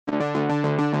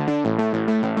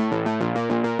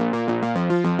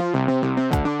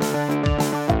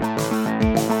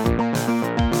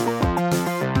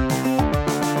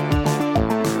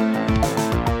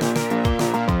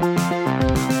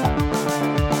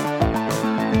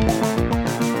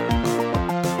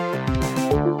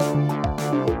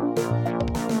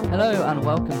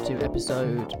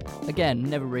episode. Again,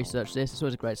 never researched this. It's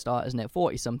always a great start, isn't it?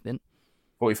 40-something.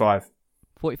 45.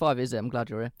 45 is it? I'm glad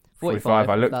you're here. 45.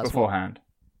 I looked beforehand.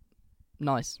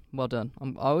 Nice. Well done.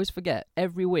 I always forget.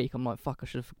 Every week I'm like, fuck, I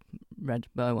should have read.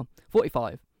 But oh well.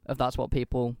 45. If that's what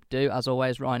people do. As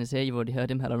always, Ryan is here. You've already heard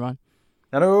him. Hello, Ryan.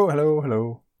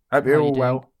 Hello. Hope you're all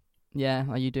well. Yeah,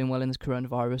 are you doing well in this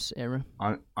coronavirus era?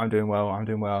 I'm doing well.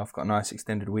 I've got a nice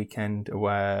extended weekend,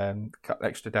 a couple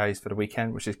extra days for the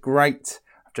weekend, which is great.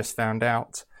 I've just found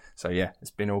out. So yeah,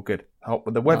 it's been all good.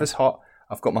 The weather's hot.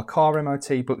 I've got my car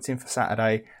MOT booked in for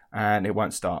Saturday, and it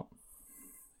won't start.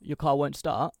 Your car won't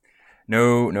start?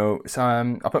 No. So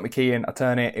I put my key in, I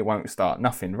turn it, it won't start.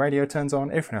 Nothing. The radio turns on,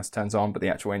 everything else turns on, but the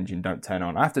actual engine don't turn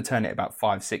on. I have to turn it about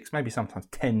 5, 6, maybe sometimes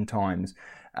 10 times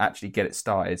to actually get it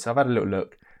started. So I've had a little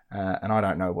look. And I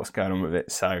don't know what's going on with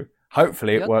it. So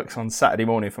hopefully it works on Saturday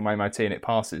morning for my MOT and it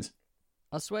passes.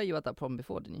 I swear you had that problem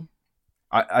before, didn't you?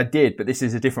 I did, but this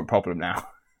is a different problem now.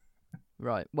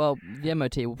 Right. Well, the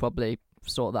MOT will probably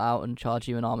sort that out and charge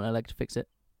you an arm and a leg to fix it.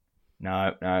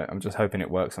 No. I'm just hoping it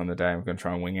works on the day. I'm going to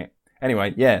try and wing it.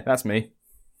 Anyway, yeah, that's me.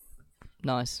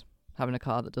 Nice. Having a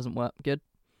car that doesn't work. Good.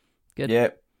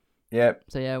 Yep.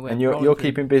 So yeah, and you're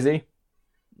keeping busy?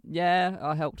 Yeah,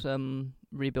 I helped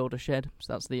rebuild a shed,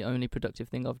 so that's the only productive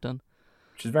thing I've done.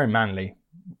 Which is very manly.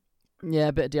 Yeah,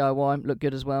 a bit of DIY, look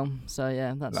good as well. So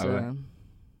yeah, that's good.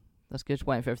 Just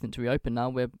waiting for everything to reopen now.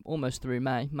 We're almost through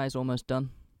May. May's almost done.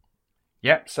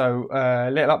 Yep. So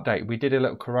little update. We did a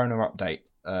little Corona update,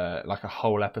 like a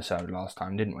whole episode last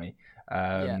time, didn't we?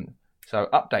 Yeah. So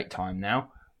update time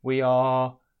now.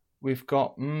 We've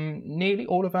got nearly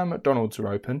all of our McDonald's are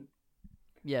open.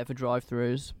 Yeah, for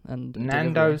drive-throughs and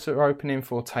Nando's delivery. are opening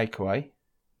for takeaway.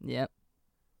 Yep.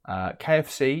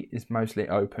 KFC is mostly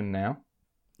open now.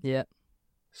 Yep.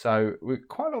 So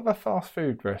quite a lot of our fast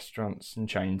food restaurants and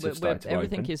chains have started to open.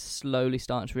 Everything is slowly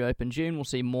starting to reopen. June will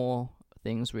see more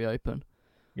things reopen.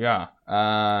 Yeah.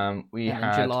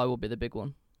 July will be the big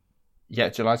one. Yeah,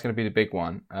 July's going to be the big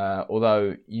one.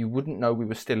 Although you wouldn't know we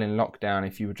were still in lockdown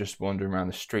if you were just wandering around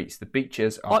the streets. The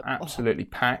beaches are absolutely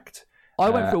packed. I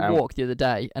went for a walk the other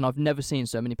day, and I've never seen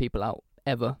so many people out,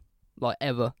 ever. Like,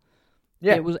 ever.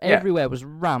 Yeah, it was everywhere was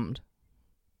rammed.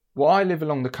 Well, I live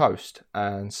along the coast,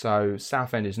 and so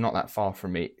Southend is not that far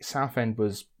from me. Southend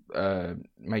was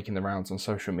making the rounds on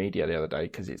social media the other day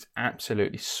because it's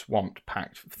absolutely swamped,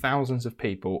 packed. Thousands of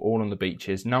people all on the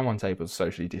beaches. No one's able to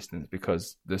socially distance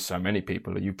because there's so many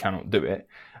people that you cannot do it.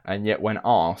 And yet when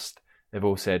asked, they've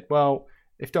all said, well,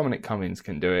 if Dominic Cummings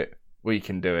can do it, we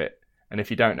can do it. And if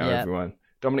you don't know everyone,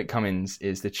 Dominic Cummings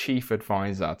is the chief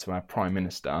advisor to our Prime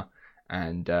Minister.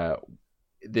 And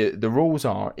the rules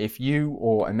are, if you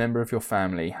or a member of your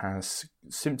family has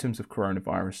symptoms of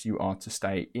coronavirus, you are to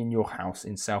stay in your house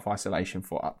in self-isolation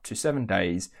for up to 7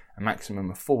 days, a maximum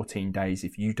of 14 days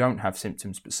if you don't have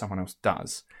symptoms but someone else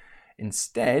does.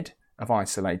 Instead of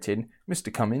isolating,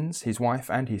 Mr. Cummings, his wife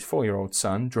and his 4-year-old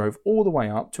son drove all the way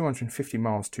up 250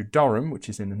 miles to Durham, which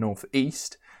is in the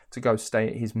northeast, to go stay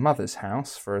at his mother's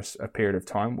house for a period of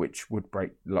time, which would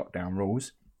break lockdown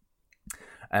rules.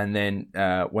 And then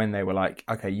when they were like,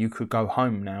 okay, you could go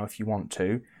home now if you want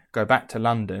to, go back to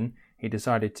London, he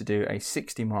decided to do a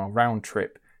 60-mile round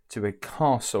trip to a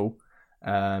castle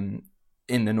in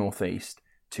the northeast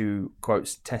to,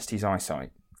 quote, test his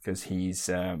eyesight. Because he's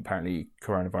apparently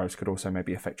coronavirus could also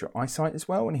maybe affect your eyesight as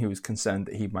well. And he was concerned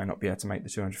that he might not be able to make the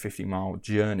 250-mile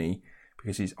journey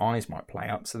because his eyes might play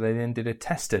up. So they then did a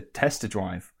tester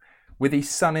drive with his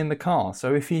son in the car.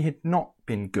 So if he had not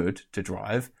been good to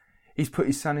drive, he's put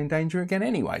his son in danger again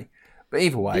anyway. But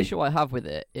either way, the issue I have with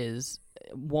it is,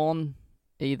 one,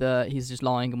 either he's just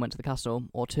lying and went to the castle,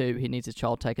 or two, he needs his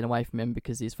child taken away from him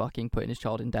because he's fucking putting his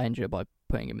child in danger by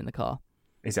putting him in the car.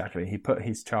 Exactly. He put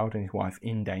his child and his wife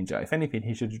in danger. If anything,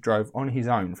 he should have drove on his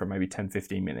own for maybe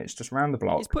 10-15 minutes, just round the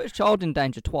block. He's put his child in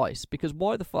danger twice, because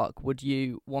why the fuck would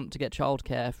you want to get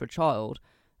childcare for a child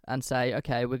and say,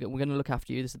 okay, we're going to look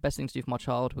after you, this is the best thing to do for my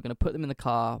child, we're going to put them in the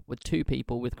car with 2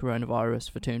 people with coronavirus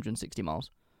for 260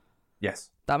 miles? Yes.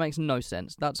 That makes no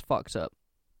sense. That's fucked up.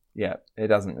 Yeah, it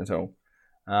doesn't at all.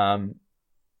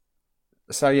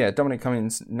 So yeah, Dominic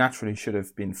Cummings naturally should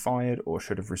have been fired or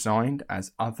should have resigned,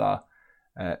 as other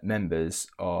members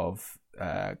of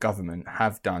government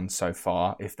have done so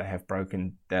far. If they have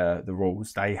broken the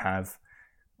rules, they have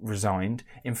resigned.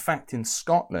 In fact, in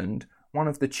Scotland, one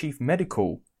of the chief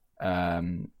medical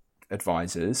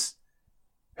advisors,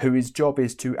 whose job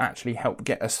is to actually help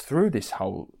get us through this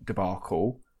whole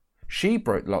debacle, she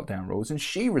broke lockdown rules and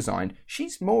she resigned.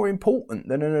 She's more important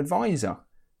than an advisor.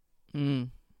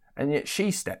 And yet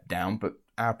she stepped down, but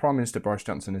our Prime Minister Boris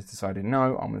Johnson has decided,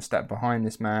 no, I'm going to step behind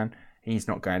this man. He's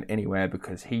not going anywhere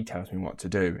because he tells me what to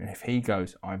do. And if he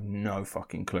goes, I have no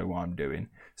fucking clue what I'm doing.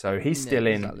 So he's still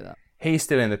exactly that. he's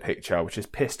still in the picture, which has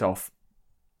pissed off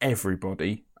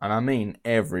everybody, and I mean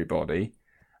everybody,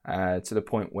 to the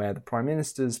point where the Prime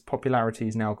Minister's popularity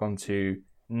has now gone to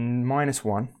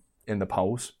 -1 in the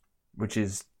polls, which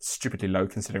is stupidly low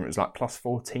considering it was like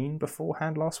 +14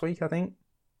 beforehand last week, I think.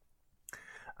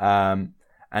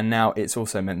 And now it's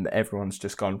also meant that everyone's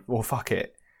just gone, well, fuck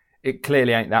it. It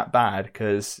clearly ain't that bad,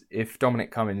 because if Dominic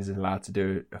Cummings is allowed to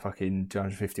do a fucking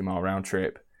 250-mile round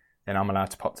trip, then I'm allowed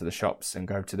to pop to the shops and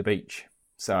go to the beach.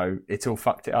 So it's all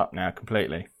fucked it up now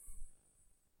completely.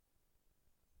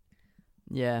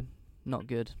 Yeah, not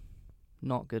good.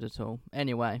 Not good at all.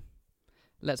 Anyway,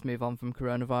 let's move on from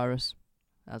coronavirus,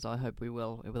 as I hope we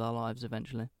will with our lives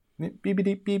eventually. Beep, beep,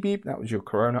 beep, beep, beep. That was your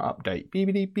corona update.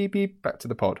 Beep, beep, beep, beep. Back to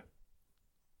the pod.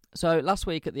 So last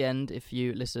week at the end, if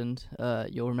you listened,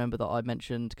 you'll remember that I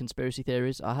mentioned conspiracy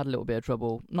theories. I had a little bit of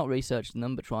trouble, not researching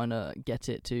them, but trying to get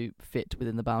it to fit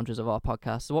within the boundaries of our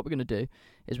podcast. So what we're going to do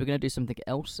is we're going to do something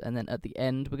else, and then at the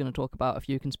end we're going to talk about a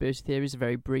few conspiracy theories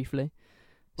very briefly.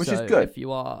 Which is good. If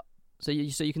you are, so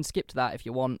you can skip to that if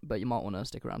you want, but you might want to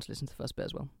stick around to listen to the first bit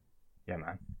as well. Yeah,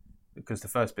 man. Because the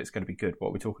first bit's going to be good. What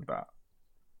are we talking about?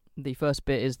 The first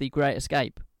bit is The Great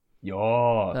Escape.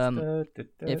 Yes.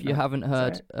 If you haven't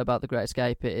heard about The Great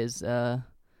Escape, it is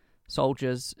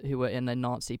soldiers who were in a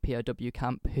Nazi POW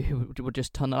camp who would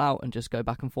just tunnel out and just go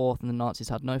back and forth, and the Nazis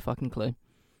had no fucking clue.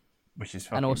 Which is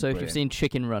fucking And also, brilliant. if you've seen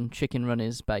Chicken Run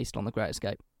is based on The Great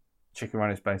Escape. Chicken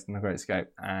Run is based on The Great Escape,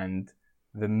 and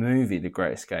the movie The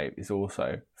Great Escape is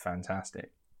also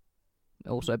fantastic.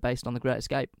 Also based on The Great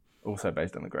Escape. Also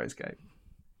based on The Great Escape.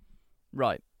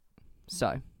 Right.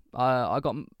 So, I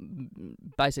got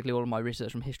basically all of my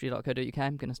research from history.co.uk.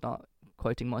 I'm going to start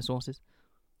quoting my sources.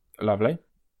 Lovely.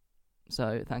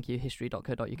 So, thank you,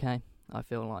 history.co.uk. I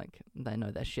feel like they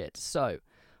know their shit. So,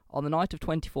 on the night of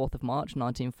 24th of March,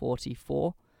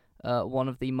 1944, one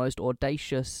of the most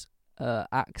audacious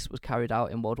acts was carried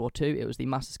out in World War II. It was the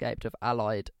mass escape of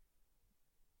Allied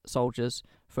soldiers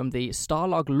from the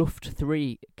Stalag Luft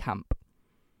 3 camp,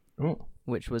 Ooh.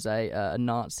 which was a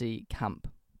Nazi camp.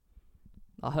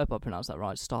 I hope I pronounced that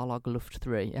right. Stalag Luft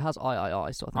 3. It has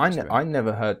III, so I think I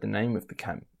never heard the name of the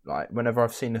camp. Like, whenever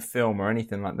I've seen a film or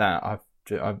anything like that,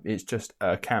 it's just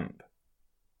a camp.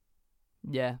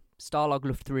 Yeah, Stalag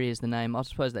Luft 3 is the name. I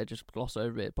suppose they just gloss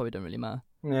over it. Probably don't really matter.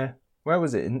 Yeah. Where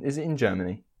was it? Is it in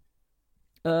Germany?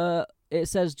 It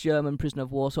says German prisoner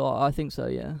of war, so I think so,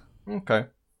 yeah. Okay.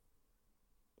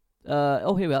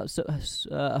 Here we are. So,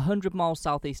 100 miles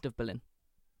southeast of Berlin.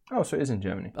 Oh, so it is in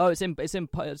Germany. Oh, it's in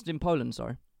Poland.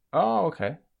 Sorry. Oh,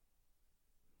 okay.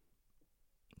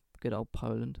 Good old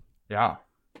Poland. Yeah.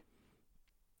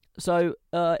 So,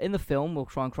 in the film, we'll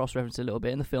try and cross-reference a little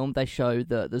bit. In the film, they show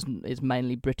that it's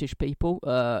mainly British people.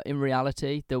 In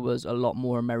reality, there was a lot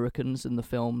more Americans than the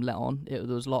film let on. There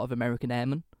was a lot of American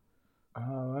airmen.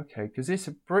 Oh, okay. Because it's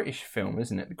a British film,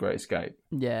 isn't it? The Great Escape.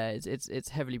 Yeah, it's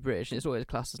heavily British. It's always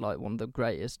classed as like one of the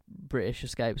greatest British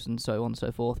escapes and so on and so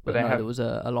forth. But there was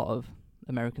a lot of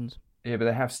Americans. Yeah, but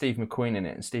they have Steve McQueen in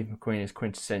it, and Steve McQueen is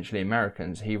quintessentially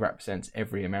American. So he represents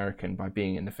every American by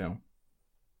being in the film.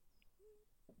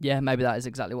 Yeah, maybe that is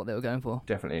exactly what they were going for.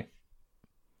 Definitely.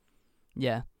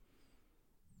 Yeah.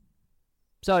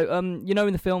 So, in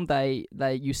the film,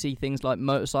 you see things like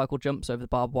motorcycle jumps over the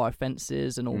barbed wire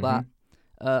fences and all that.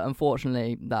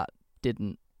 Unfortunately, that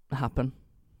didn't happen.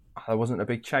 There wasn't a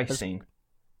big chase scene.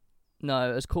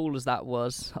 No, as cool as that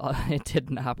was, it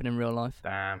didn't happen in real life.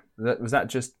 Damn. Was that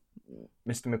just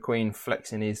Mr. McQueen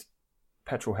flexing his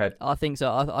petrol head? I think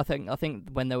so. I think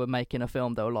when they were making a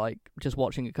film, they were like, just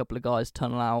watching a couple of guys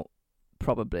tunnel out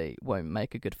probably won't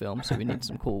make a good film. So we need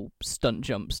some cool stunt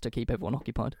jumps to keep everyone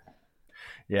occupied.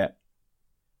 Yeah.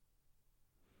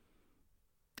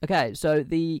 Okay, so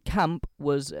the camp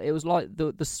was like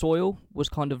the soil was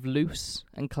kind of loose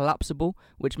and collapsible,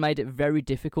 which made it very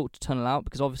difficult to tunnel out,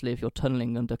 because obviously if you're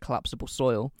tunneling under collapsible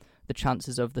soil, the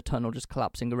chances of the tunnel just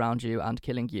collapsing around you and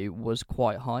killing you was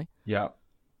quite high. Yeah.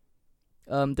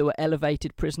 There were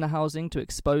elevated prisoner housing to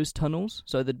expose tunnels,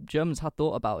 so the Germans had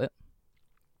thought about it.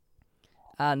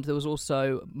 And there was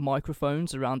also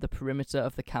microphones around the perimeter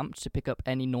of the camp to pick up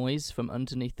any noise from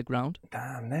underneath the ground.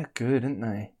 Damn, they're good, aren't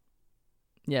they?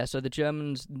 Yeah, so the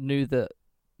Germans knew that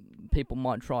people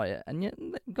might try it, and yet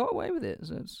they got away with it.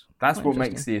 So that's what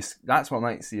makes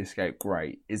the escape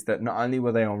great. Is that not only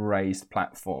were they on raised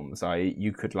platforms, i.e.,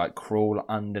 you could like crawl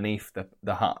underneath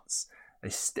the huts,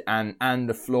 and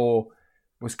the floor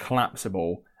was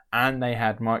collapsible, and they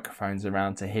had microphones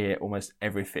around to hear almost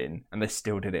everything, and they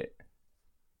still did it.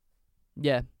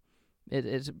 Yeah,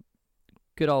 it's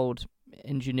Good old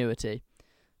ingenuity.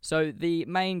 So the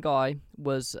main guy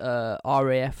was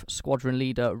RAF squadron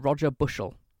leader Roger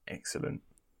Bushell. Excellent.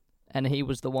 And he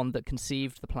was the one that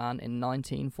conceived the plan in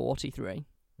 1943.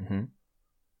 Mm-hmm.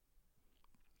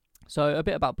 So a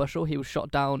bit about Bushell. He was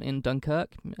shot down in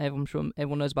Dunkirk. I'm sure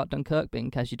everyone knows about Dunkirk, but in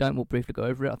case you don't, we'll briefly go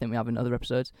over it. I think we have in other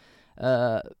episodes.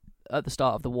 At the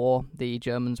start of the war, the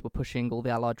Germans were pushing all the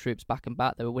Allied troops back and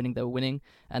back. They were winning,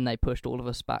 and they pushed all of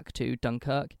us back to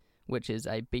Dunkirk, which is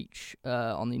a beach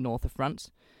on the north of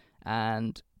France.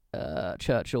 And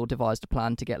Churchill devised a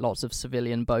plan to get lots of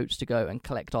civilian boats to go and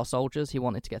collect our soldiers. He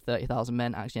wanted to get 30,000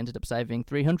 men, actually ended up saving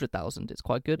 300,000. It's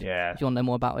quite good. Yeah. If you want to know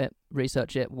more about it,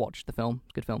 research it, watch the film.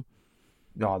 Good film.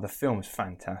 Oh, the film is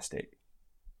fantastic.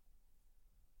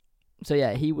 So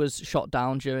yeah, he was shot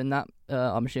down during that.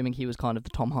 I'm assuming he was kind of the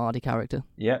Tom Hardy character.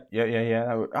 Yeah.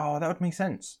 That would make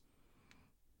sense.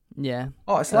 Yeah.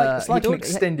 Oh, it's like an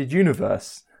extended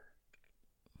universe.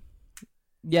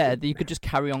 Yeah, you could just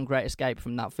carry on Great Escape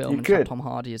from that film and have Tom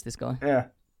Hardy as this guy. Yeah.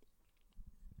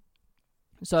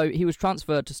 So he was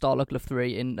transferred to Stalag Luft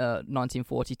 3 in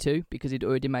 1942 because he'd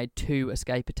already made 2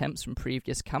 escape attempts from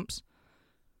previous camps.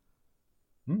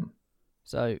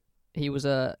 So he was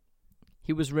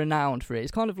renowned for it.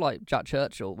 It's kind of like Jack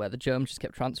Churchill, where the Germans just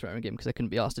kept transferring him because they couldn't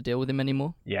be asked to deal with him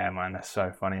anymore. Yeah, man, that's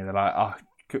so funny. They're like,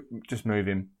 just move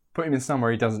him. Put him in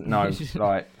somewhere he doesn't know.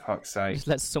 Like, fuck's sake. Just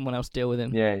let someone else deal with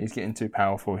him. Yeah, he's getting too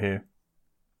powerful here.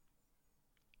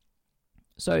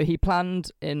 So he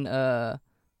planned in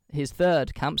his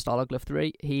third camp, Stalag Luft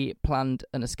 3, he planned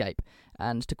an escape.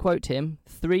 And to quote him,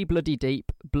 three bloody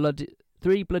deep, bloody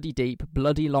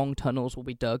long tunnels will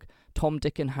be dug. Tom,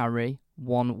 Dick and Harry,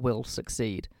 one will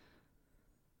succeed.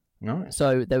 Nice.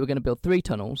 So they were going to build 3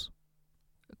 tunnels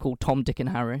called Tom, Dick and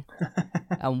Harry.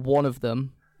 And one of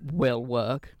them will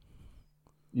work.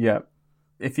 Yeah.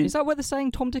 Is that where the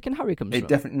saying Tom, Dick and Harry comes from?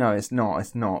 Definitely, no,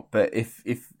 it's not. But if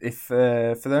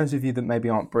for those of you that maybe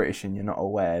aren't British and you're not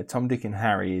aware, Tom, Dick and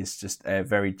Harry is just a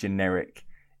very generic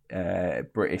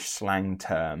British slang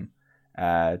term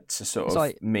to sort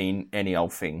of mean any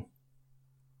old thing.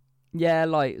 Yeah,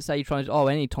 like, say you're trying to...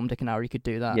 any Tom, Dick and Harry could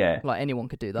do that. Yeah. Like, anyone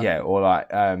could do that. Yeah, or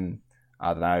like, I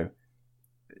don't know,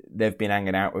 they've been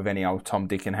hanging out with any old Tom,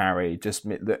 Dick and Harry. Just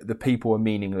the people are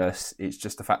meaningless. It's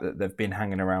just the fact that they've been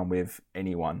hanging around with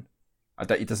anyone.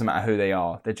 It doesn't matter who they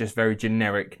are. They're just very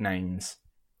generic names.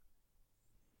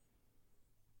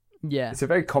 Yeah. It's a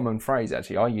very common phrase,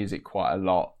 actually. I use it quite a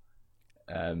lot.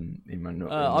 In my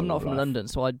I'm not from London,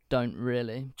 so I don't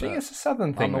really. Do you think it's a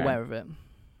southern thing? I'm aware of it.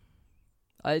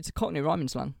 It's a Cockney rhyming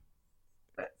slang.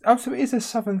 Oh, so it is a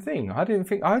southern thing.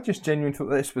 I just genuinely thought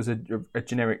this was a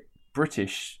generic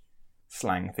British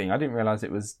slang thing. I didn't realise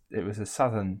it was a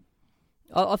southern.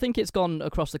 I think it's gone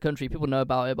across the country. People know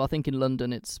about it, but I think in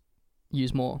London it's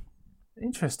used more.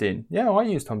 Interesting. Yeah, I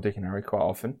use Tom, Dick and Harry quite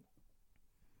often.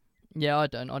 Yeah, I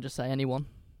don't. I just say anyone.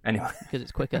 Anyway. Because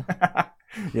it's quicker.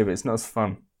 Yeah, but it's not as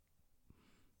fun.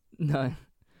 No.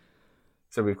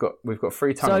 So we've got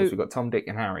 3 tunnels. We've got Tom, Dick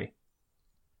and Harry.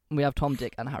 We have Tom,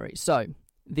 Dick and Harry. So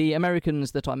the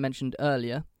Americans that I mentioned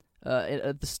earlier,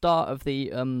 at the start of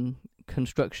the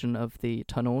construction of the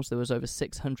tunnels, there was over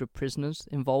 600 prisoners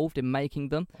involved in making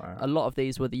them. Wow. A lot of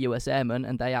these were the US airmen,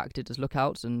 and they acted as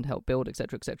lookouts and helped build,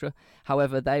 etc., etc.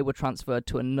 However, they were transferred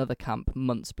to another camp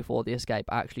months before the escape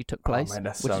actually took place, man,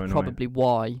 that's which so is annoying. probably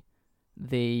why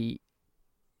the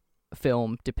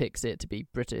film depicts it to be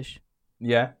British.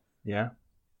 Yeah,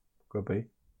 could be.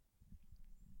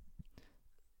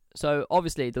 So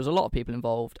obviously there was a lot of people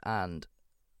involved, and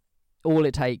all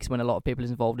it takes when a lot of people is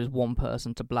involved is one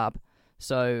person to blab.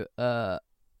 So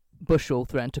Bushell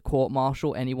threatened to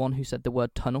court-martial anyone who said the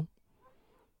word tunnel.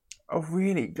 Oh,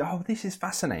 really? Oh, this is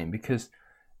fascinating because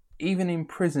even in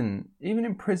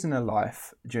prisoner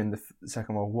life during the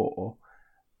Second World War,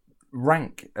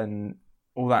 rank and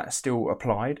all that still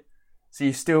applied. So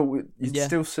you'd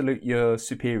still salute your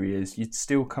superiors. You'd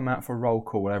still come out for roll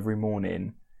call every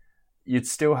morning. You'd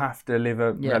still have to live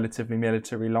a relatively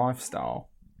military lifestyle.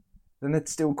 Then they'd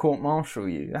still court-martial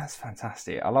you. That's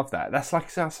fantastic. I love that. That's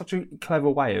such a clever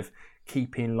way of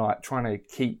trying to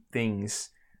keep things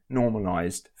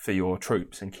normalised for your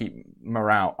troops and keep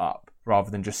morale up,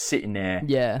 rather than just sitting there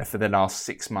for the last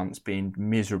 6 months being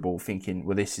miserable, thinking,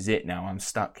 well, this is it now, I'm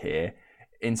stuck here.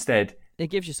 Instead, it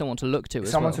gives you someone to look to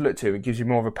to look to. It gives you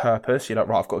more of a purpose. You're like,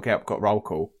 right, I've got to get up, got roll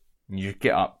call. And you just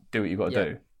get up, do what you've got to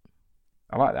do.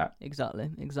 I like that. Exactly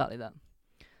that.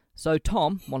 So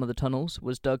Tom, one of the tunnels,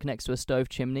 was dug next to a stove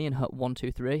chimney in Hut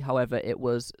 123. However, it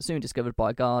was soon discovered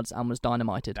by guards and was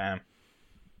dynamited. Damn.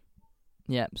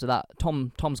 Yeah, so that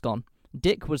Tom's gone.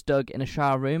 Dick was dug in a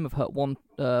shower room of Hut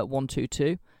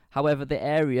 122. However, the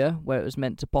area where it was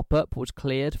meant to pop up was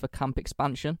cleared for camp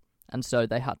expansion, and so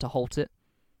they had to halt it.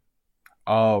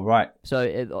 Oh, right.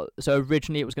 So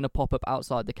originally it was going to pop up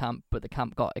outside the camp, but the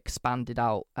camp got expanded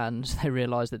out, and they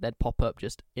realised that they'd pop up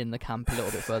just in the camp a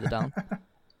little bit further down.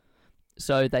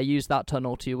 So they used that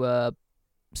tunnel to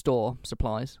store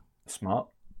supplies. Smart.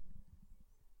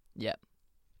 Yeah.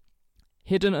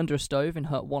 Hidden under a stove in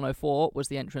Hut 104 was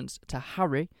the entrance to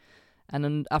Harry, and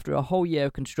then after a whole year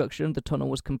of construction, the tunnel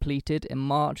was completed in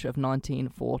March of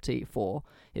 1944.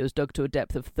 It was dug to a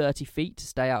depth of 30 feet to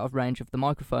stay out of range of the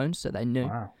microphones, so they knew.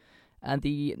 Wow. And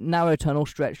the narrow tunnel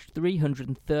stretched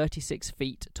 336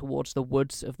 feet towards the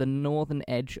woods of the northern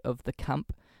edge of the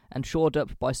camp, and shored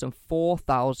up by some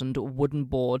 4,000 wooden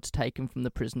boards taken from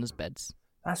the prisoners' beds.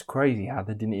 That's crazy how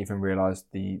they didn't even realise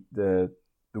the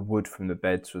wood from the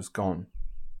beds was gone.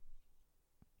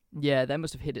 Yeah, they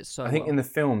must have hid it so I think well. in the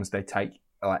films they take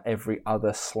like every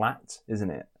other slat, isn't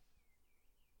it?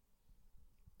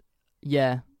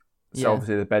 Yeah. So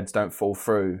obviously the beds don't fall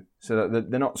through. So that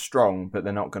they're not strong, but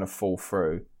they're not going to fall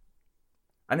through.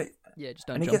 And just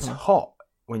don't and it jump gets on them. hot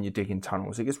when you're digging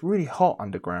tunnels. It gets really hot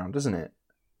underground, doesn't it?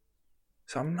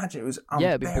 So I imagine it was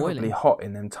it'd be unbearably boiling. hot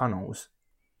in them tunnels.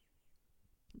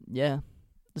 Yeah.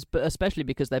 Especially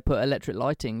because they put electric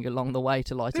lighting along the way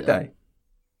to light Did it up. they?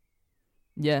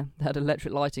 Yeah, they had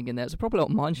electric lighting in there. It's a proper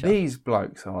little mine shaft. These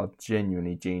blokes are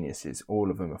genuinely geniuses. All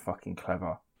of them are fucking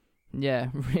clever. Yeah,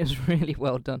 it was really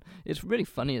well done. It's really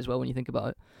funny as well when you think about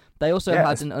it. They also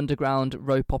had an underground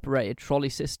rope-operated trolley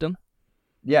system.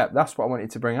 Yeah, that's what I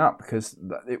wanted to bring up, because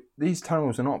these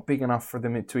tunnels are not big enough for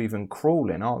them to even crawl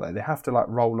in, are they? They have to like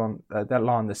roll on, they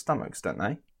lie on their stomachs, don't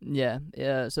they? Yeah.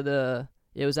 So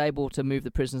it was able to move the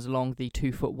prisoners along the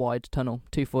 2-foot wide tunnel.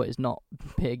 2 foot is not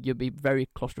big. You'd be very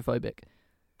claustrophobic.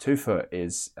 2 foot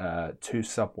is 2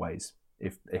 subways,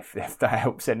 if that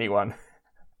helps anyone.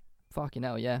 Fucking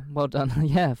hell, yeah. Well done.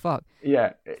 Yeah, fuck.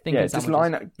 Yeah, just sandwiches.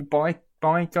 line up,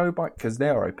 go buy, because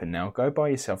they're open now, go buy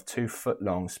yourself 2 foot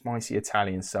long spicy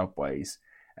Italian subways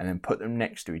and then put them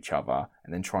next to each other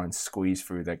and then try and squeeze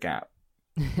through the gap.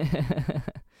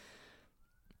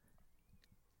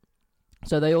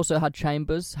 So they also had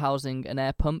chambers housing an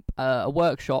air pump, a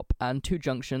workshop, and 2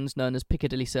 junctions known as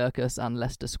Piccadilly Circus and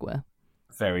Leicester Square.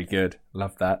 Very good.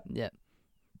 Love that. Yeah.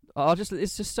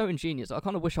 It's just so ingenious. I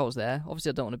kind of wish I was there. Obviously,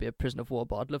 I don't want to be a prisoner of war,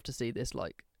 but I'd love to see this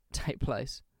take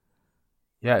place.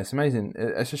 Yeah, it's amazing.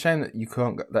 It's a shame that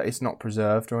that it's not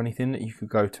preserved or anything, that you could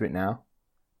go to it now.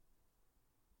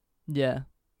 Yeah.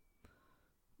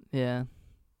 Yeah.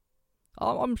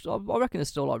 I reckon there's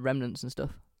still remnants and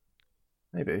stuff.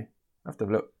 Maybe. I'll have to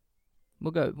have a look.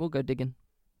 We'll go digging.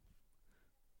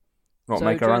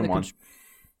 Make our own one?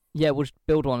 Yeah, we'll just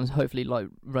build one and hopefully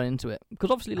run into it. Because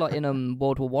obviously in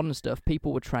World War One and stuff,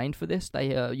 people were trained for this.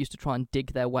 They used to try and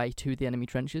dig their way to the enemy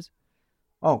trenches.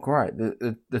 Oh, great.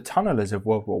 The tunnelers of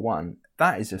World War One,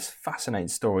 that is a fascinating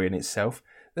story in itself.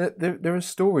 There are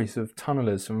stories of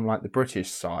tunnelers from the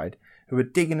British side who were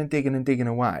digging and digging and digging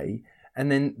away,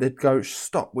 and then they'd go,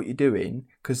 stop what you're doing,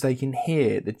 because they can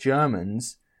hear the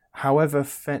Germans, however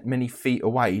many feet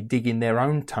away, digging their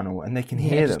own tunnel, and they can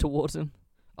hear them. Towards them.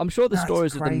 I'm sure the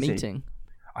stories of them crazy. meeting.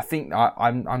 I think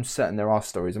I'm certain there are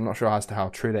stories. I'm not sure as to how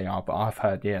true they are, but I've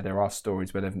heard there are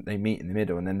stories where they meet in the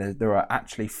middle, and then there are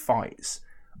actually fights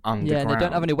underground. Yeah, they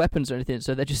don't have any weapons or anything,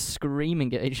 so they're just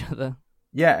screaming at each other.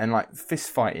 Yeah, and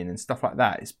fist fighting and stuff like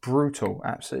that. It's brutal,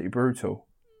 absolutely brutal.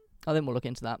 I think we'll look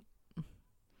into that.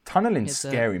 Tunneling's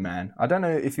scary, man. I don't know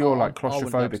if you're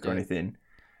claustrophobic or anything.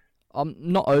 I'm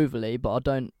not overly, but I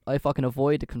don't. If I can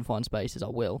avoid the confined spaces, I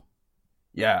will.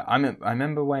 Yeah, I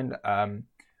remember when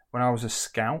I was a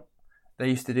scout, they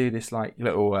used to do this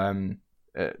little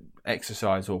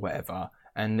exercise or whatever,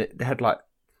 and they had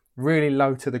really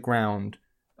low to the ground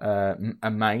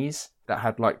a maze that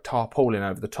had tarpaulin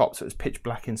over the top, so it was pitch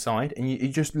black inside, and you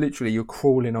just literally you're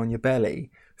crawling on your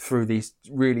belly through these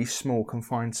really small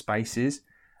confined spaces,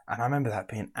 and I remember that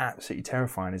being absolutely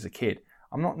terrifying as a kid.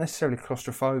 I'm not necessarily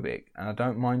claustrophobic, and I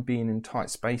don't mind being in tight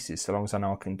spaces so long as I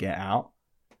know I can get out.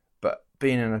 But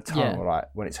being in a tunnel,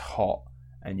 when it's hot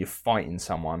and you're fighting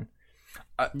someone.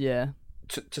 To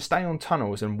stay on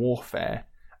tunnels and warfare,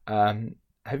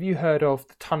 have you heard of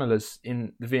the tunnelers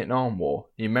in the Vietnam War?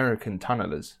 The American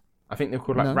tunnelers. I think they're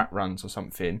called rat runs or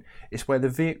something. It's where the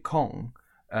Viet Cong,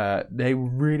 they were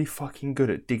really fucking good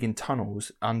at digging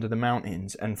tunnels under the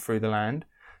mountains and through the land.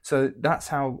 So that's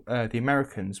how the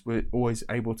Americans were always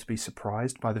able to be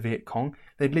surprised by the Viet Cong.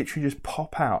 They'd literally just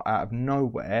pop out of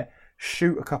nowhere,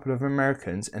 shoot a couple of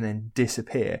Americans, and then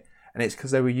disappear. And it's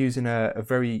because they were using a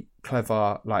very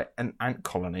clever, an ant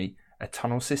colony, a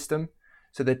tunnel system.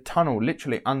 So they'd tunnel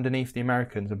literally underneath the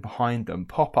Americans and behind them,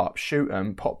 pop up, shoot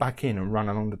them, pop back in and run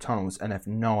along the tunnels and have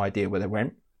no idea where they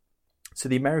went. So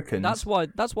the Americans... That's why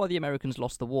the Americans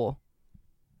lost the war.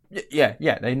 Yeah.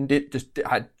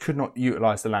 They could not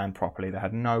utilise the land properly. They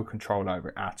had no control over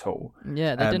it at all.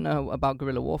 Yeah, they didn't know about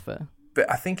guerrilla warfare. But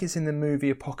I think it's in the movie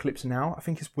Apocalypse Now. I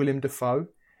think it's Willem Dafoe.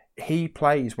 He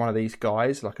plays one of these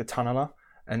guys, like a tunneler,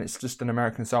 and it's just an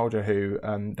American soldier who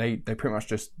they pretty much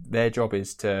just... Their job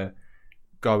is to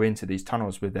go into these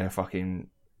tunnels with their fucking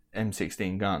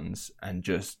M16 guns and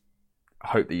just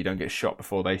hope that you don't get shot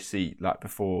before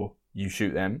you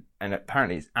shoot them. And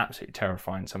apparently it's absolutely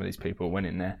terrifying. Some of these people went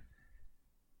in there.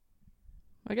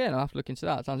 Again, I'll have to look into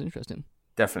that. It sounds interesting.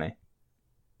 Definitely.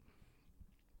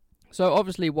 So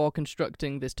obviously while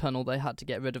constructing this tunnel, they had to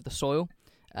get rid of the soil.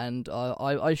 And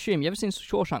I assume, you ever seen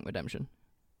Shawshank Redemption?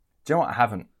 Do you know what? I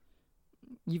haven't.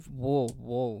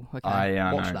 Whoa. Okay,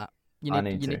 watch that. You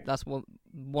need. That's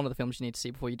one of the films you need to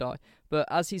see before you die. But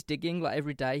as he's digging, like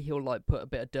every day, he'll like put a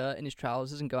bit of dirt in his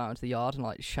trousers and go out into the yard and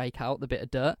like shake out the bit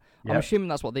of dirt. Yep. I'm assuming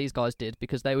that's what these guys did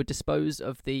because they would dispose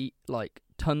of the like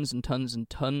tons and tons and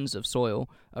tons of soil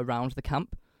around the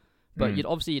camp. But you'd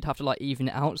have to like even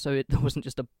it out so it wasn't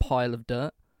just a pile of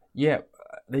dirt. Yeah,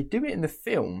 they do it in the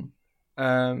film.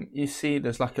 You see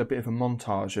there's like a bit of a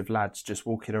montage of lads just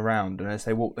walking around, and as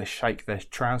they walk they shake their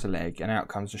trouser leg and out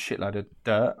comes a shitload of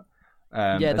dirt.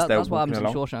 That's what happens in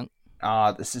Shawshank.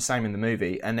 It's the same in the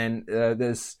movie. And then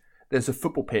there's a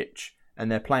football pitch and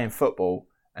they're playing football,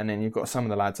 and then you've got some of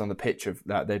the lads on the pitch of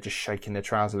that they're just shaking their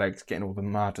trouser legs, getting all the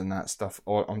mud and that stuff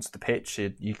onto the pitch.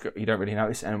 You don't really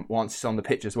notice, and once it's on the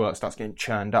pitch as well, it starts getting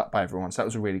churned up by everyone. So that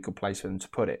was a really good place for them to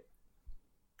put it.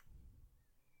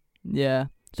 Yeah.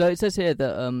 So it says here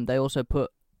that they also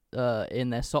put in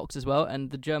their socks as well,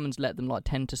 and the Germans let them like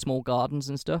tend to small gardens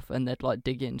and stuff, and they'd like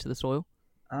dig into the soil.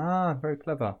 Ah, very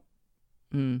clever.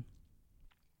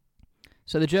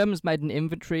 So the Germans made an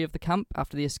inventory of the camp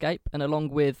after the escape, and along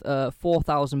with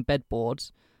 4,000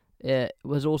 bedboards, it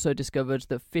was also discovered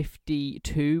that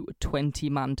 52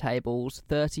 20-man tables,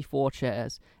 34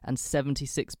 chairs, and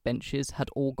 76 benches had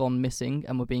all gone missing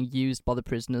and were being used by the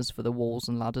prisoners for the walls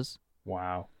and ladders.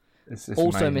 Wow.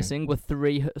 Also missing were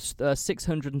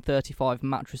 635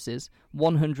 mattresses,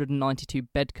 192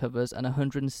 bed covers, and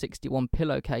 161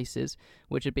 pillowcases,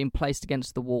 which had been placed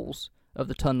against the walls of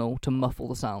the tunnel to muffle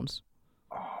the sounds.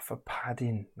 Oh, for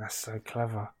padding. That's so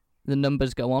clever. The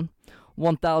numbers go on.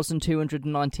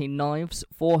 1,219 knives,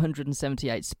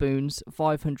 478 spoons,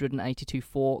 582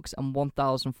 forks, and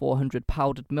 1,400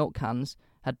 powdered milk cans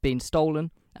had been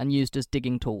stolen and used as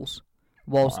digging tools.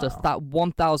 Whilst that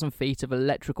 1,000 feet of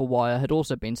electrical wire had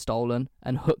also been stolen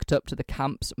and hooked up to the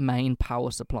camp's main power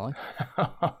supply.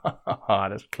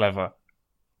 That's clever.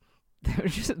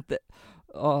 It's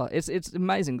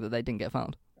amazing that they didn't get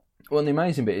found. Well, the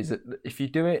amazing bit is that if you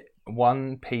do it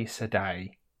one piece a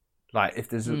day, like if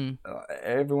there's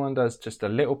everyone does just a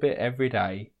little bit every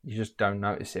day, you just don't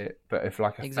notice it. But if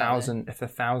like 1,000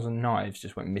 knives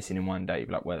just went missing in one day, you'd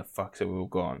be like, where the fuck's it all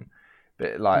gone?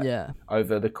 But like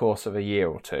over the course of a year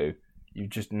or two, you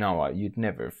just know you'd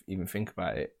never even think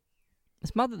about it.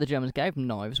 It's mad that the Germans gave them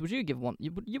knives. Would you give one?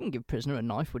 You wouldn't give a prisoner a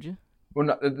knife, would you? Well,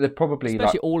 no, they're probably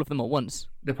especially all of them at once.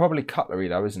 They're probably cutlery,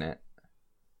 though, isn't it?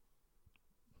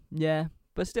 Yeah,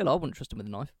 but still, I wouldn't trust them with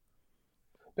a knife.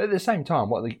 But at the same time,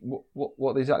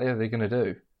 what exactly are they going to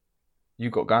do?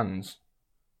 You've got guns.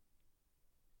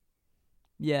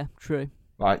 Yeah, true.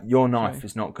 Like your knife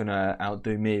is not going to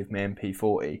outdo me with my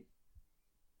MP40.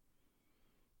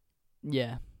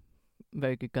 Yeah,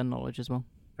 very good gun knowledge as well.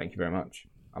 Thank you very much.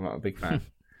 I'm a big fan.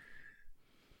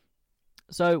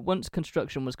 So, once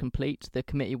construction was complete, the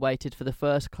committee waited for the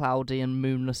first cloudy and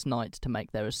moonless night to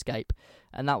make their escape,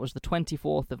 and that was the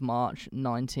 24th of March,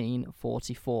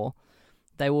 1944.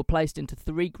 They were placed into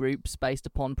 3 groups based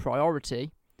upon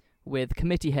priority, with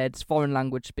committee heads, foreign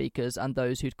language speakers, and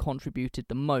those who'd contributed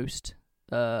the most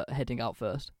heading out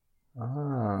first.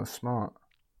 Ah, smart.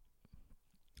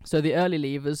 So the early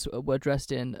leavers were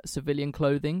dressed in civilian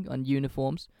clothing and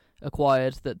uniforms,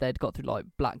 acquired that they'd got through like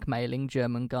blackmailing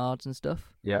German guards and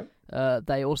stuff. Yeah.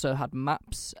 They also had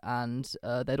maps, and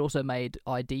they'd also made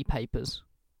ID papers,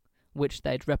 which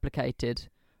they'd replicated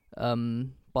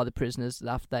by the prisoners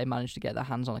after they managed to get their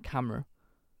hands on a camera.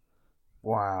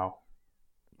 Wow.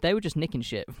 They were just nicking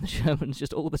shit from the Germans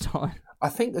just all the time. I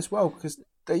think as well, because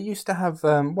they used to have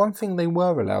one thing they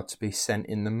were allowed to be sent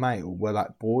in the mail were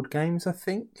like board games, I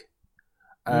think.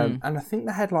 And I think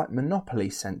they had like Monopoly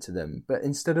sent to them, but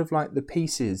instead of like the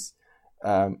pieces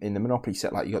in the Monopoly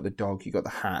set, like you got the dog, you got the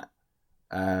hat,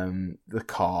 the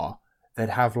car, they'd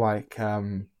have like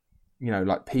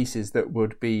like pieces that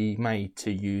would be made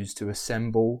to use to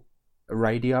assemble a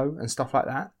radio and stuff like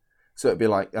that. So it'd be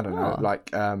like, I don't know,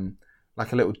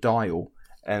 like a little dial,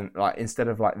 and like instead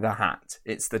of like the hat,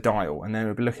 it's the dial, and then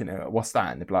we'd be looking at it, what's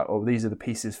that? And they'd be like, oh, these are the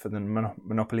pieces for the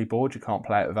Monopoly board. You can't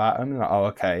play it without them. And like, oh,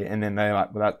 okay. And then they're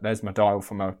like, well, there's my dial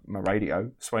for my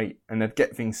radio. Sweet. And they'd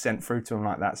get things sent through to them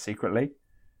like that secretly.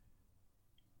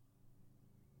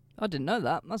 I didn't know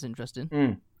that. That's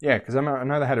interesting. Yeah, because I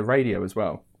know they had a radio as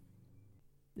well.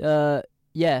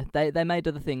 Yeah, they made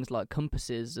other things like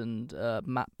compasses and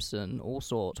maps and all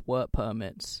sorts, work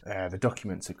permits. Yeah, the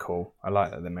documents are cool. I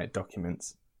like that they made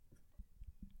documents.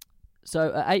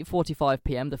 So at 8:45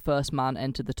 p.m, the first man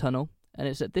entered the tunnel, and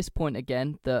it's at this point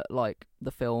again that like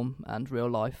the film and real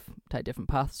life take different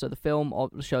paths. So the film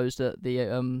shows that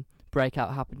the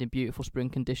breakout happened in beautiful spring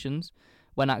conditions,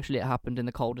 when actually it happened in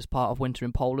the coldest part of winter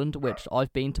in Poland, which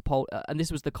I've been to Poland, and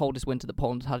this was the coldest winter that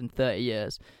Poland had in 30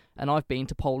 years, and I've been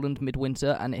to Poland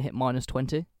midwinter, and it hit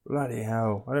 -20. Bloody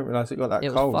hell, I didn't realise it got that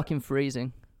cold. It was fucking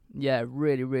freezing. Yeah,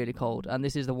 really, really cold, and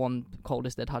this is the one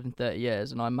coldest they'd had in 30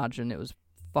 years, and I imagine it was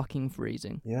fucking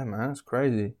freezing. Yeah, man, that's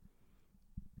crazy.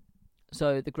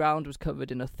 So the ground was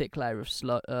covered in a thick layer of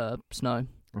snow.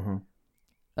 Mm-hmm.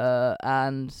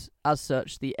 And as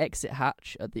such, the exit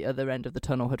hatch at the other end of the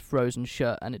tunnel had frozen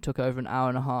shut, and it took over an hour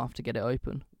and a half to get it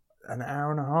open. An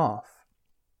hour and a half?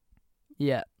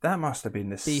 Yeah. That must have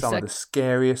been some of the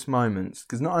scariest moments,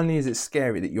 because not only is it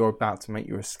scary that you're about to make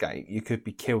your escape, you could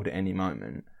be killed at any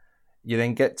moment. You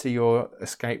then get to your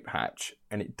escape hatch,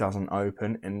 and it doesn't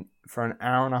open, and for an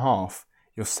hour and a half,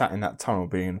 you're sat in that tunnel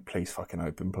being, please fucking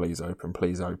open, please open,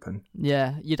 please open.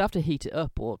 Yeah, you'd have to heat it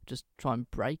up or just try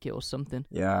and break it or something.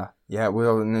 Yeah,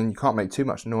 well, and then you can't make too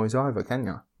much noise either, can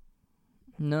you?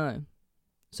 No.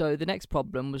 So the next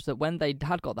problem was that when they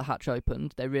had got the hatch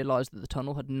opened, they realised that the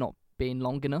tunnel had not been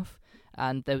long enough,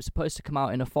 and they were supposed to come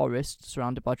out in a forest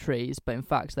surrounded by trees, but in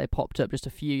fact they popped up just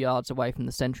a few yards away from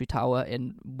the sentry tower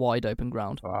in wide open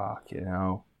ground. Fucking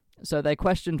hell. So they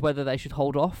questioned whether they should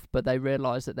hold off, but they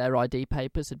realised that their ID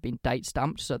papers had been date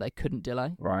stamped, so they couldn't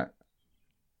delay. Right.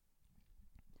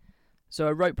 So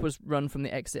a rope was run from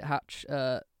the exit hatch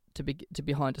to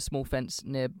behind a small fence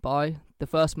nearby. The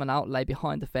first man out lay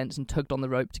behind the fence and tugged on the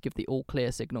rope to give the all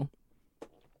clear signal.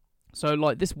 So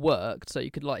like this worked, so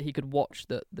he could watch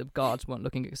that the guards weren't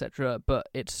looking, etc. But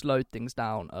it slowed things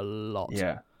down a lot.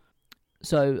 Yeah.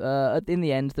 So, in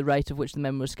the end, the rate of which the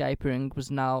men were escaping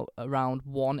was now around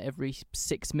 1 every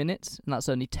 6 minutes, and that's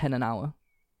only 10 an hour.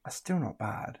 That's still not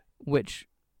bad. Which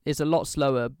is a lot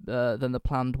slower than the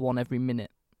planned 1 every minute.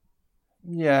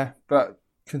 Yeah, but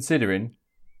considering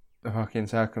the fucking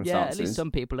circumstances... Yeah, at least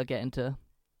some people are getting to...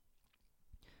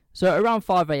 So, around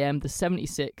 5 a.m, the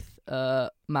 76th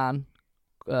man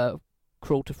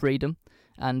crawled to freedom,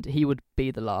 and he would be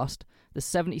the last. The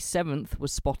 77th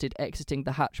was spotted exiting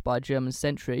the hatch by a German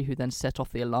sentry, who then set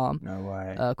off the alarm, no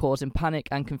way, causing panic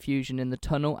and confusion in the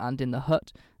tunnel and in the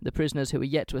hut. The prisoners who were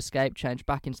yet to escape changed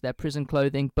back into their prison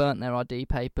clothing, burnt their ID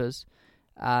papers,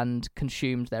 and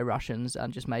consumed their rations,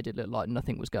 and just made it look like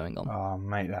nothing was going on. Oh,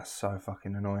 mate, that's so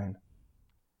fucking annoying.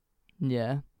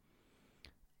 Yeah.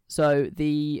 So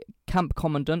the camp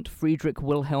commandant, Friedrich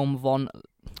Wilhelm von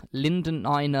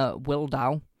Lindeneiner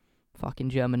Wildau, fucking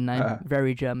German name,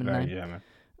 very German name, German.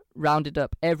 Rounded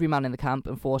up every man in the camp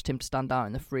and forced him to stand out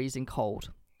in the freezing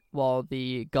cold, while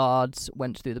the guards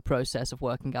went through the process of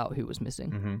working out who was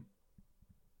missing. Mm-hmm.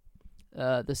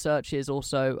 The searches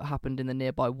also happened in the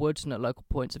nearby woods and at local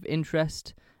points of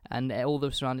interest, and all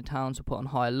the surrounding towns were put on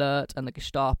high alert, and the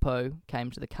Gestapo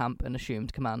came to the camp and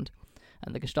assumed command.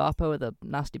 And the Gestapo are the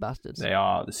nasty bastards. They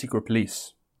are the secret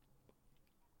police.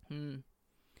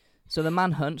 So the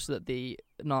manhunt that the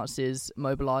Nazis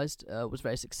mobilised was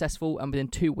very successful, and within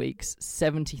 2 weeks,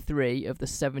 73 of the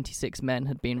 76 men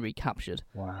had been recaptured.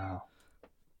 Wow.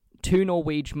 Two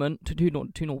Norwegians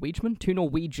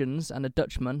and a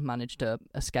Dutchman managed to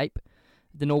escape.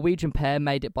 The Norwegian pair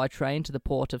made it by train to the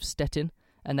port of Stettin,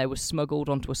 and they were smuggled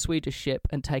onto a Swedish ship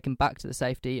and taken back to the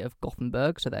safety of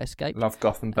Gothenburg, so they escaped. Love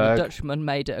Gothenburg. And the Dutchman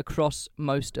made it across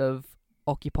most of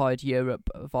occupied Europe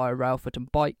via rail, foot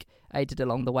and bike, aided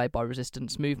along the way by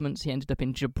resistance movements. He ended up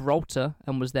in Gibraltar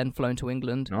and was then flown to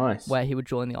England, nice, where he would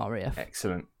join the RAF.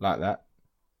 Excellent, like that.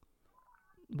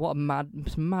 What a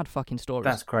mad fucking story.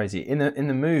 That's crazy. In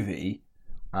the movie,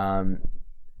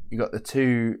 you got the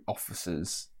two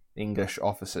officers, English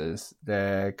officers.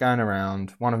 They're going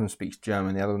around. One of them speaks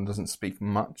German. The other one doesn't speak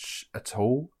much at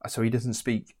all. So he doesn't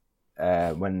speak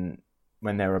when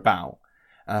they're about.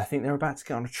 I think they're about to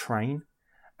get on a train.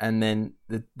 And then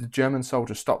the German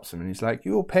soldier stops him and he's like,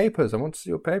 your papers, I want to see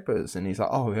your papers. And he's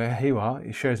like, oh, yeah, here you are.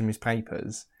 He shows him his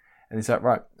papers. And he's like,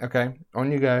 right, okay,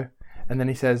 on you go. And then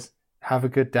he says, have a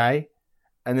good day.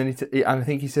 And then I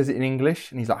think he says it in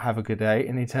English, and he's like, have a good day.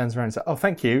 And he turns around and says, oh,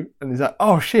 thank you. And he's like,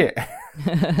 oh, shit.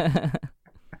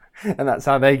 And that's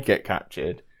how they get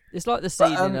captured. It's like the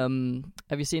scene in,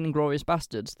 have you seen Inglourious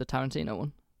Bastards, the Tarantino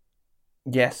one?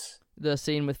 Yes. The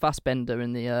scene with Fassbender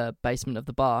in the basement of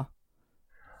the bar.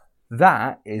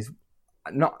 That is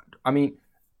not, I mean,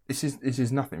 this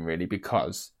is nothing really,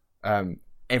 because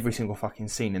every single fucking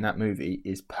scene in that movie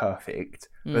is perfect,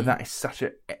 but that is such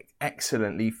an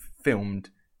excellently filmed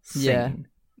scene.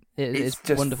 Yeah, it's it's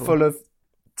just wonderful. full of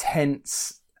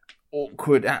tense,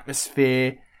 awkward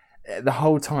atmosphere. The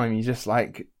whole time you're just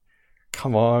like,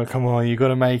 come on, you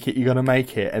gotta make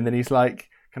it. And then he's like,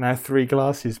 can I have 3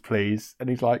 glasses, please? And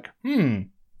he's like,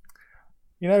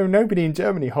 nobody in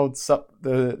Germany holds up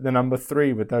the number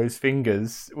 3 with those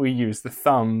fingers. We use the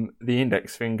thumb, the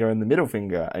index finger, and the middle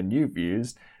finger, and you've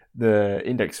used the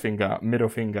index finger, middle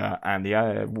finger, and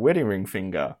the wedding ring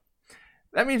finger.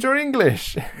 That means you're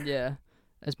English. Yeah,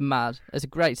 it's mad. It's a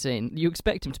great scene. You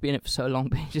expect him to be in it for so long,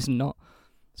 but he's just not.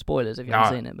 Spoilers if you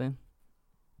haven't seen it, but...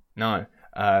 No.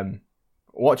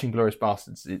 Watching Glorious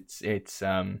Bastards,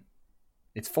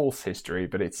 it's false history,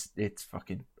 but it's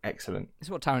fucking excellent. It's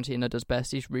what Tarantino does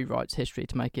best. He rewrites history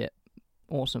to make it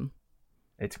awesome.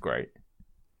 It's great.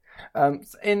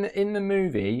 In the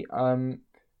movie, a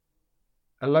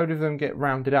load of them get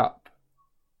rounded up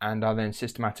and are then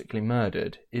systematically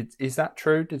murdered. Is that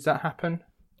true? Does that happen?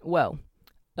 Well,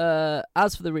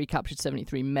 as for the recaptured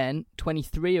 73 men,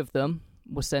 23 of them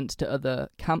were sent to other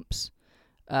camps,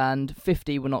 and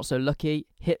 50 were not so lucky.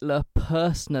 Hitler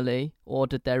personally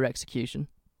ordered their execution.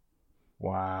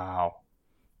 Wow.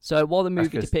 So while the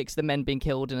movie depicts the men being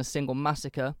killed in a single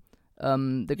massacre,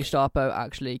 the Gestapo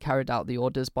actually carried out the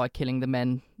orders by killing the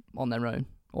men on their own,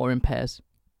 or in pairs,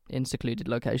 in secluded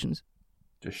locations.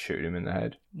 Just shoot him in the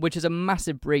head. Which is a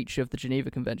massive breach of the Geneva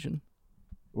Convention.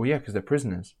 Well, yeah, because they're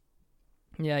prisoners.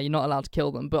 Yeah, you're not allowed to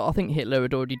kill them, but I think Hitler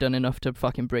had already done enough to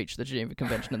fucking breach the Geneva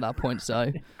Convention at that point,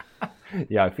 so...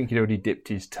 Yeah, I think he'd already dipped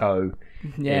his toe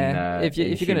if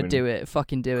you're going to do it,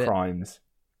 fucking do it. Crimes.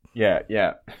 Yeah.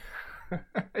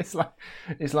 It's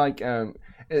like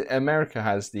America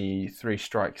has the 3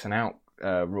 strikes and out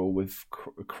rule with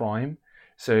crime.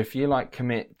 So if you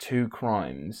commit 2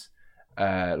 crimes,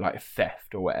 like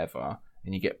theft or whatever,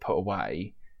 and you get put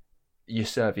away, you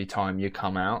serve your time, you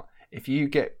come out. If you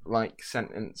get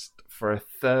sentenced for a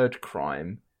 3rd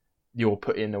crime, you're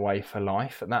put in away for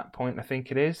life at that point, I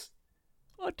think it is.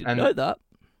 I didn't know that.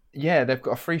 Yeah, they've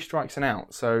got a 3 strikes and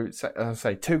out. So, as I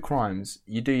say, 2 crimes,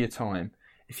 you do your time.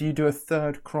 If you do a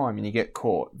 3rd crime and you get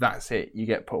caught, that's it. You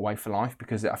get put away for life,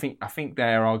 because I think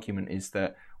their argument is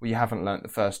that, well, you haven't learnt the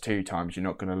first 2 times, you're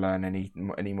not going to learn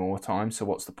any more times. So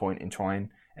what's the point in trying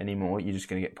any more? You're just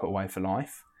going to get put away for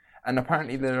life. And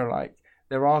apparently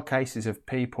there are cases of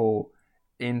people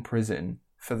in prison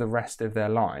for the rest of their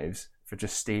lives for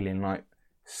just stealing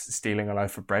a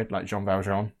loaf of bread, like Jean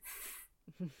Valjean.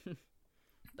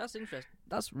 That's interesting.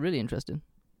 That's really interesting.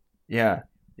 Yeah.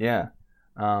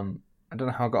 I don't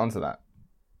know how I got onto that.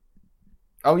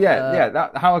 Oh yeah.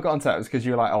 How I got onto that was because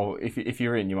you were like, oh, if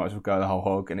you're in, you might as well go the whole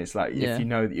hog, and it's like, if you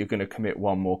know that you're going to commit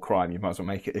one more crime, you might as well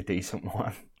make it a decent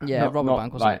one. Yeah, rob a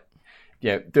bank or something.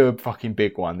 Yeah, do a fucking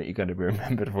big one that you're going to be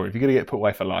remembered for. If you're going to get put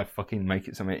away for life, fucking make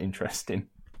it something interesting.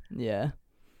 Yeah.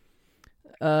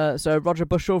 So Roger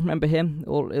Bushell, remember him?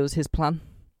 It was his plan.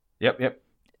 Yep.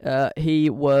 He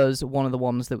was one of the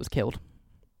ones that was killed.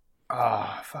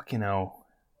 Ah, fucking hell.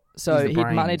 So he'd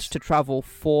managed to travel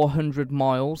 400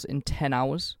 miles in 10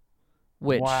 hours,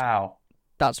 which... Wow.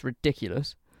 That's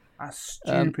ridiculous. That's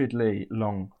stupidly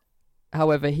long.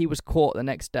 However, he was caught the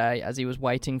next day as he was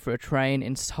waiting for a train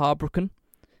in Saarbrücken,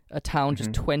 a town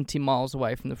just 20 miles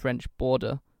away from the French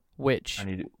border, which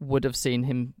would have seen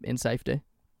him in safety.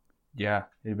 Yeah,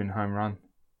 he'd been home run.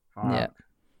 Fuck. Yeah.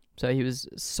 So he was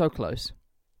so close.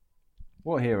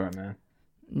 What a hero, man.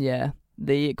 Yeah.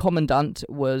 The commandant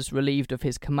was relieved of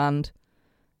his command,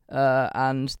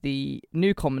 and the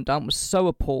new commandant was so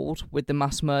appalled with the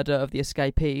mass murder of the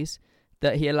escapees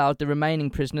that he allowed the remaining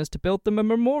prisoners to build them a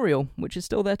memorial, which is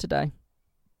still there today.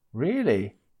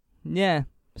 Really? Yeah.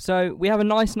 So we have a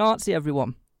nice Nazi,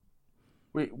 everyone.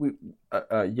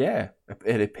 Yeah,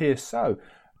 it appears so.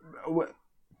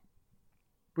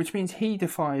 Which means he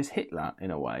defies Hitler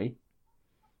in a way.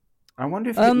 I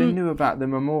wonder if Hitler knew about the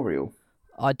memorial.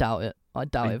 I doubt it. I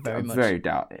doubt it very much. I very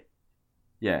doubt it.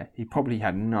 Yeah, he probably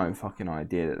had no fucking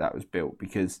idea that was built,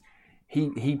 because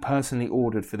he personally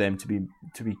ordered for them to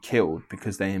be killed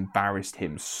because they embarrassed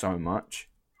him so much.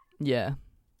 Yeah.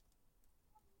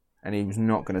 and he was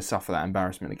not going to suffer that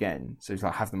embarrassment again. So he's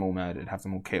like, have them all murdered, have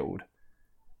them all killed.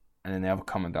 And then the other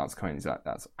commandant's coming, he's like,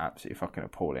 that's absolutely fucking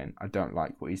appalling. I don't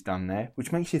like what he's done there.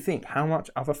 Which makes you think, how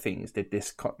much other things did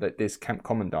this camp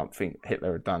commandant think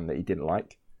Hitler had done that he didn't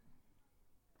like?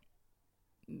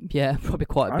 Yeah, probably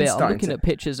quite a bit. I'm looking at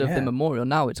pictures of the memorial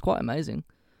now. It's quite amazing.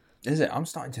 Is it? I'm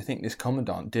starting to think this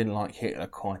commandant didn't like Hitler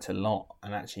quite a lot,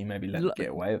 and actually maybe let him get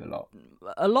away with a lot.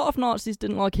 A lot of Nazis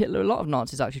didn't like Hitler. A lot of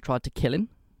Nazis actually tried to kill him.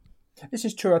 This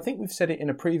is true. I think we've said it in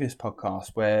a previous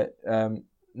podcast where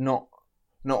not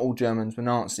all Germans were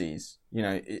Nazis. You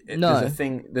know, No.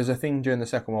 There's a thing during the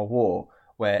Second World War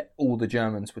where all the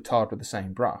Germans were tarred with the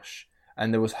same brush,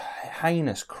 and there was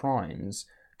heinous crimes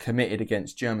committed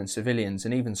against German civilians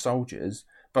and even soldiers,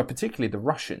 but particularly the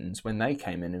Russians when they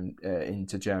came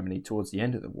into Germany towards the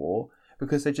end of the war,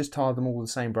 because they just tarred them all with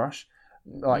the same brush.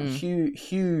 Like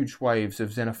huge waves of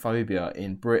xenophobia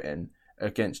in Britain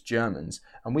against Germans,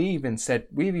 and we even said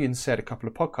a couple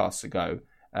of podcasts ago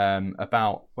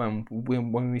about when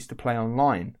we used to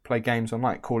play games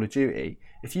online, Call of Duty.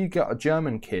 If you got a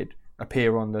German kid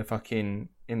appear on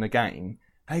in the game,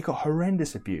 they got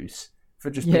horrendous abuse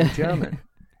for just being German.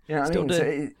 You know what I mean?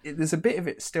 So there's a bit of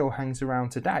it still hangs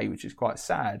around today, which is quite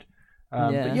sad.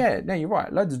 But no, you're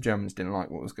right. Loads of Germans didn't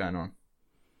like what was going on.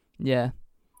 Yeah.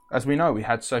 As we know, we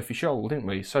had Sophie Scholl, didn't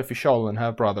we? Sophie Scholl and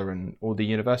her brother and all the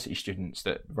university students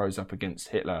that rose up against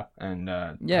Hitler and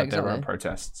had their own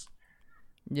protests.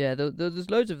 Yeah, there's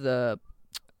loads of the...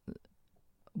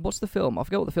 What's the film? I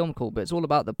forget what the film called, but it's all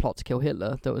about the plot to kill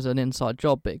Hitler. There was an inside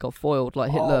job, but it got foiled.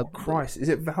 Like Hitler... Oh, Christ. Is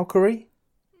it Valkyrie?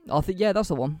 I think, that's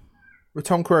the one. With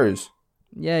Tom Cruise?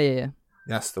 Yeah.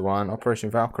 That's the one,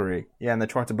 Operation Valkyrie. Yeah, and they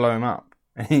tried to blow him up.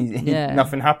 And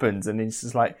nothing happens, and he's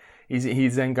just like...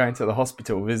 He's then going to the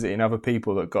hospital, visiting other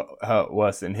people that got hurt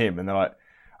worse than him, and they're like,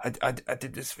 I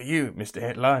did this for you, Mr.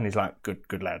 Hitler. And he's like,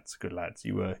 good lads.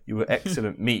 You were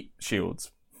excellent meat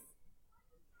shields.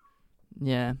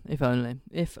 Yeah, if only.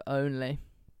 But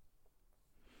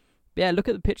yeah, look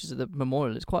at the pictures of the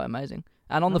memorial. It's quite amazing.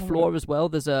 And on the floor as well,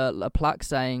 there's a plaque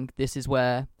saying this is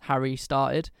where Harry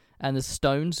started, and there's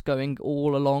stones going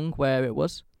all along where it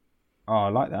was. Oh, I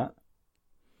like that.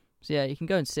 So yeah, you can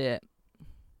go and see it.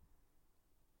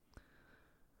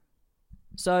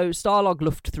 So Stalag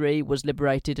Luft 3 was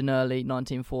liberated in early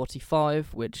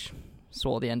 1945, which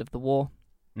saw the end of the war.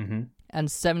 Mm-hmm. And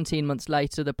 17 months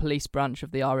later, the police branch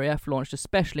of the RAF launched a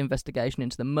special investigation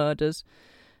into the murders.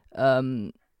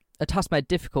 A task made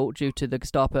difficult due to the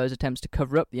Gestapo's attempts to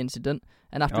cover up the incident.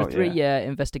 And after a 3-year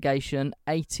investigation,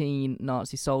 18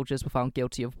 Nazi soldiers were found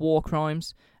guilty of war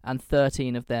crimes, and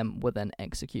 13 of them were then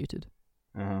executed.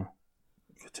 Uh-huh.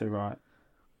 Too right.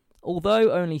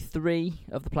 Although only 3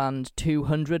 of the planned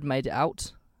 200 made it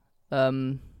out, it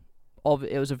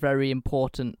was a very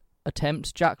important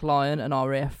attempt. Jack Lyon, an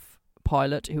RAF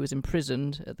pilot who was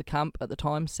imprisoned at the camp at the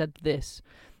time, said this: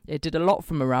 "It did a lot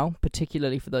for morale,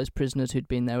 particularly for those prisoners who'd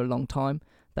been there a long time.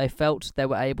 They felt they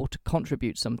were able to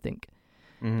contribute something,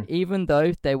 even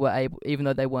though they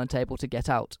weren't able to get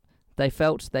out. They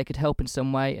felt they could help in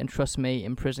some way, and trust me,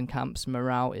 in prison camps,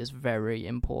 morale is very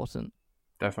important."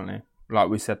 Definitely. Like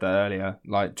we said that earlier,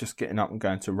 like just getting up and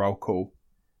going to roll call,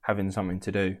 having something to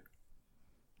do.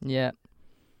 Yeah.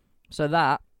 So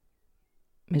that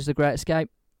is The Great Escape.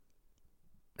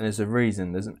 And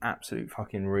there's an absolute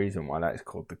fucking reason why that is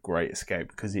called The Great Escape,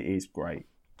 because it is great.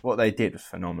 What they did was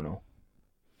phenomenal.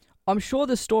 I'm sure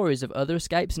there's stories of other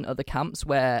escapes in other camps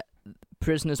where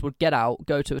prisoners would get out,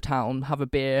 go to a town, have a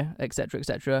beer,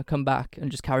 etc., come back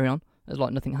and just carry on as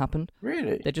like nothing happened.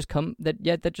 Really? They'd just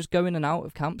go in and out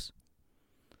of camps.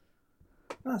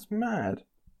 That's mad.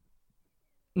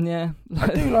 Yeah. I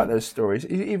do like those stories,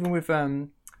 even with Vital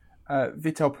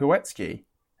Piłecki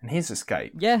and his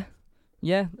escape. Yeah.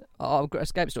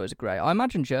 Escape stories are great. I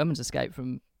imagine Germans escape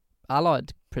from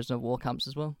Allied prisoner of war camps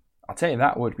as well. I'll tell you,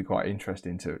 that would be quite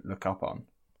interesting to look up on.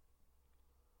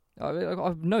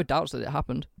 I've no doubts that it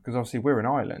happened. Because obviously we're in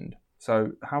Ireland,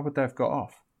 so how would they have got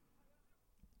off?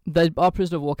 Our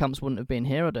prisoner of war camps wouldn't have been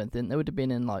here, I don't think. They would have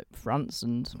been in like France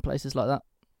and places like that.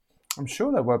 I'm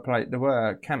sure there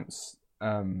were camps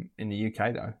in the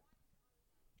UK though.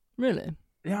 Really?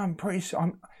 Yeah, I'm pretty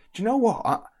sure. Do you know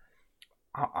what?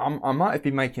 I might have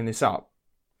been making this up,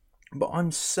 but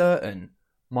I'm certain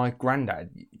my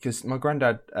granddad, because my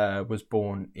granddad was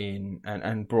born in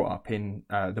and brought up in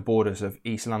the borders of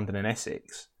East London and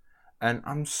Essex, and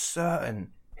I'm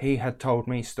certain he had told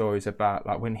me stories about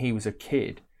like when he was a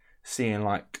kid, seeing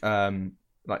like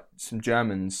some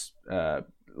Germans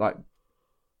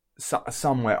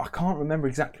somewhere. I can't remember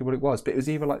exactly what it was, but it was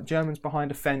either like Germans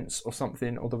behind a fence or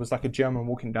something, or there was like a German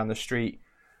walking down the street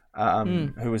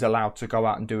who was allowed to go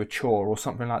out and do a chore or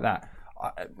something like that.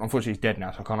 Unfortunately, he's dead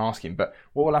now, so I can't ask him. But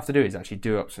what we'll have to do is actually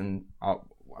do up some,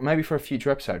 maybe for a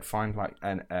future episode, find like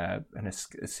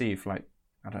see if like,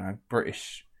 I don't know,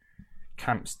 British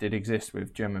camps did exist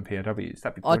with German POWs.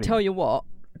 That'd be brilliant. I tell you what,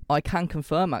 I can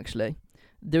confirm actually.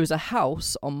 There is a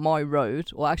house on my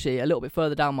road, or actually a little bit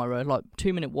further down my road, like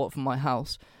 2-minute walk from my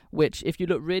house, which if you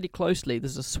look really closely,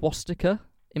 there's a swastika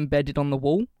embedded on the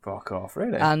wall. Fuck off,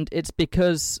 really? And it's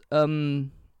because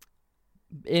in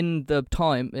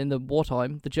the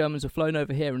wartime, the Germans were flown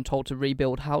over here and told to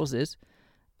rebuild houses,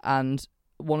 and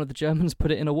one of the Germans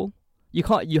put it in a wall.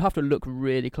 You have to look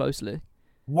really closely.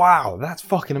 Wow, that's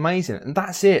fucking amazing. And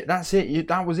that's it.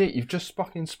 That was it. You've just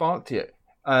fucking sparked it.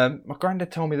 My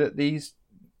granddad told me that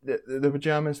there were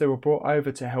Germans, they were brought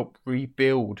over to help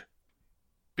rebuild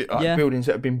buildings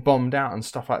that had been bombed out and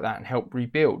stuff like that, and help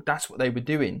rebuild. That's what they were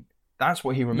doing. That's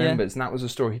what he remembers, and that was the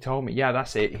story he told me. Yeah,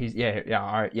 that's it.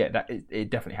 It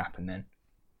definitely happened then.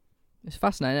 It's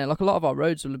fascinating. Like, a lot of our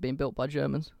roads will have been built by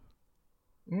Germans.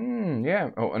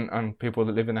 Yeah. Oh, and people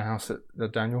that live in the house at the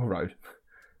Daniel Road.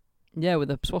 Yeah,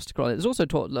 with a swastika on it. There's also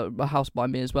a house by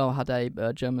me as well had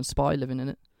a German spy living in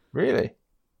it. Really?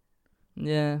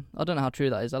 Yeah, I don't know how true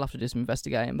that is. I'll have to do some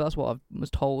investigating, but that's what I was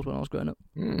told when I was growing up.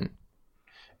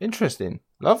 Interesting.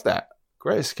 Love that.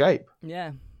 Great Escape.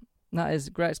 Yeah, that is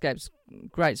Great Escape's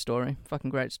great story. Fucking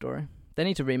great story. They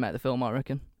need to remake the film, I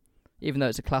reckon. Even though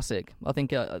it's a classic, I think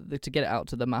to get it out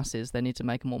to the masses, they need to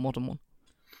make a more modern one.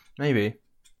 Maybe.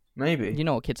 You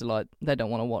know what kids are like? They don't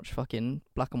want to watch fucking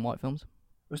black and white films.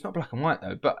 It's not black and white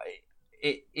though, but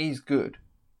it is good.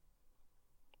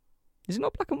 Is it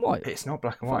not black and white? It's not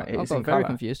black and white. I've got very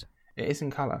confused. It is in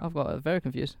colour. I've got very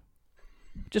confused.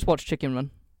 Just watch Chicken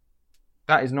Run.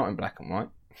 That is not in black and white.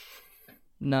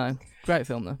 No, great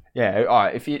film though. Yeah, all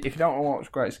right. If you don't want to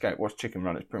watch Great Escape, watch Chicken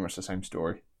Run. It's pretty much the same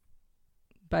story.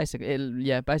 Basically,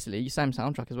 same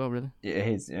soundtrack as well, really. It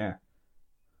is, yeah.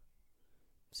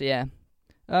 So yeah,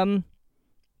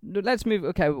 let's move.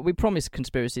 Okay, we promised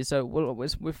conspiracies, so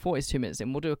we're 42 minutes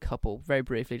in. We'll do a couple very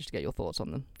briefly just to get your thoughts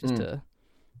on them, just to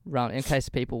round in case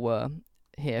people were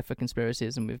here for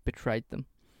conspiracies and we've betrayed them.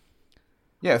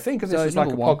 Yeah, think of this as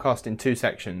like a podcast in 2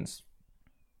 sections.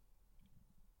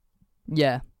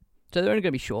 Yeah, so they're only going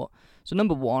to be short. So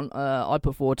number 1, I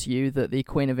put forward to you that the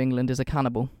Queen of England is a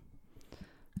cannibal.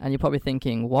 And you're probably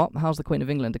thinking, what? How's the Queen of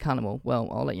England a cannibal? Well,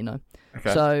 I'll let you know.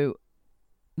 Okay. So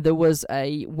there was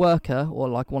a worker, or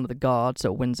like one of the guards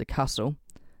at Windsor Castle,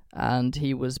 and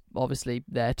he was obviously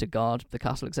there to guard the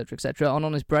castle, etc., etc. And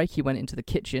on his break, he went into the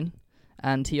kitchen,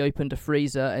 and he opened a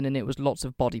freezer, and in it was lots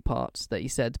of body parts that he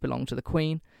said belonged to the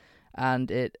Queen. And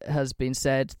it has been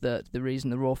said that the reason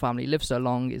the royal family lives so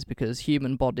long is because the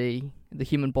human body,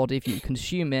 if you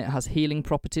consume it, has healing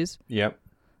properties. Yep.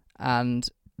 And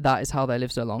that is how they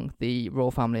live so long. The royal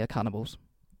family are cannibals.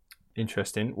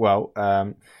 Interesting. Well,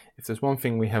 if there's one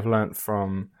thing we have learnt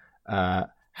from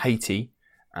Haiti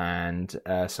and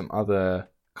some other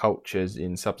cultures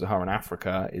in sub-Saharan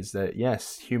Africa is that,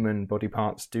 yes, human body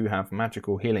parts do have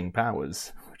magical healing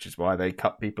powers, which is why they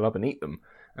cut people up and eat them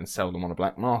and sell them on a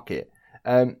black market.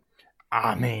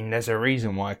 I mean, there's a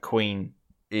reason why Queen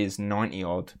is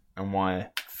 90-odd and why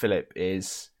Philip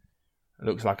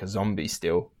looks like a zombie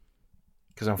still.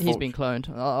 Because he's been cloned.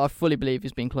 I fully believe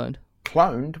he's been cloned.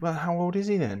 Cloned? Well, how old is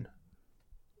he then?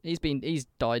 He's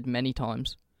died many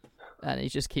times, and he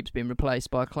just keeps being replaced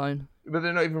by a clone. But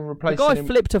they're not even replacing the guy him.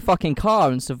 Flipped a fucking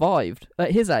car and survived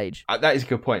at his age. That is a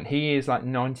good point. He is like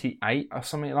 98 or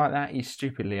something like that. He's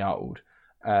stupidly old.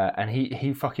 And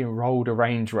he fucking rolled a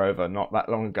Range Rover not that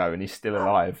long ago, and he's still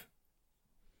alive.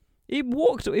 He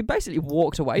basically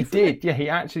walked away from it. He did, yeah. He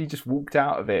actually just walked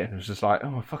out of it and was just like,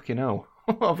 oh, fucking hell.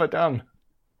 What have I done?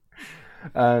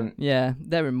 Yeah,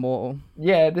 they're immortal.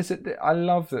 Yeah, I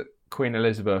love that Queen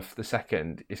Elizabeth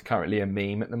II is currently a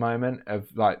meme at the moment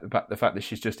of like the fact that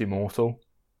she's just immortal.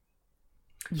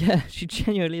 Yeah, she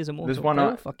genuinely is immortal.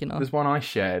 There's one I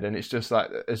shared, and it's just like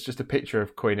it's just a picture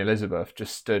of Queen Elizabeth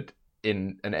just stood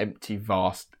in an empty,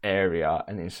 vast area,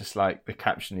 and it's just like the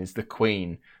caption is "The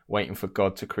Queen waiting for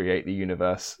God to create the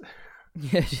universe."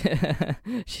 Yeah,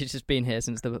 she's just been here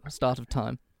since the start of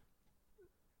time.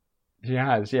 She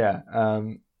has, yeah.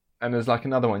 And there's like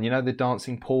another one, you know, the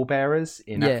dancing pallbearers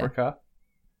in Africa?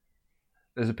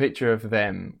 There's a picture of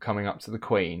them coming up to the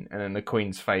Queen, and then the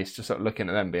Queen's face just sort of looking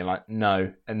at them being like,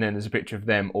 no. And then there's a picture of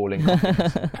them all in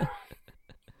confidence.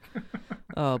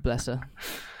 Oh, bless her.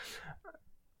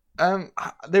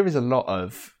 There is a lot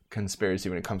of conspiracy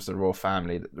when it comes to the royal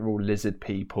family, that they're all lizard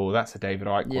people. That's a David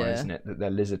Icke one, isn't it? That they're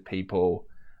lizard people.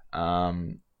 But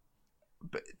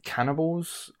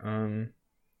cannibals...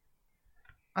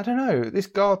 I don't know. This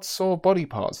guard saw body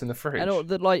parts in the fridge.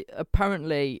 And like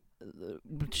apparently,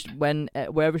 when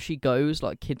wherever she goes,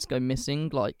 like kids go missing.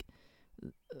 Like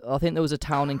I think there was a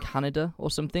town in Canada or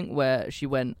something where she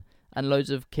went, and loads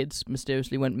of kids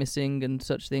mysteriously went missing and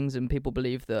such things, and people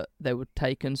believe that they were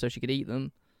taken so she could eat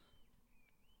them.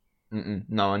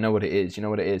 No, I know what it is. You know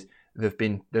what it is?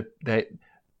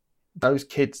 Those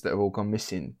kids that have all gone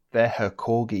missing, they're her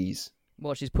corgis.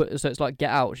 Well, so it's like Get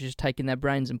Out. She's just taking their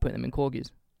brains and putting them in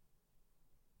corgis.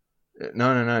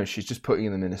 No. She's just putting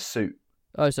them in a suit.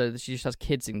 Oh, so she just has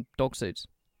kids in dog suits.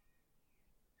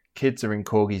 Kids are in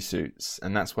corgi suits,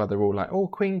 and that's why they're all like, "Oh,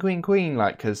 queen, queen, queen!"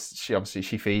 Like, because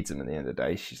she feeds them at the end of the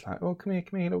day. She's like, "Oh, come here,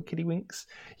 little kitty winks."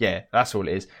 Yeah, that's all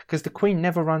it is. Because the queen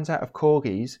never runs out of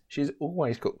corgis. She's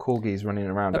always got corgis running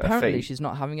around at her feet. Apparently, she's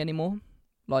not having any more.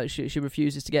 Like, she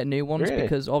refuses to get new ones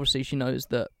because obviously she knows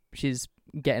that she's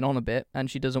getting on a bit,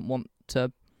 and she doesn't want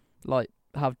to, like,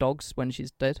 have dogs when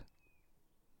she's dead.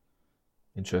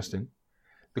 Interesting.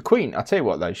 The queen, I tell you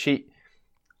what though,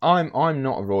 I'm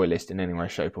not a royalist in any way,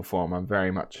 shape or form. I'm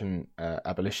very much an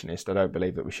abolitionist. I don't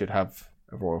believe that we should have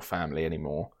a royal family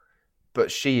anymore.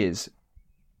 But she is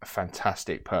a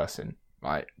fantastic person.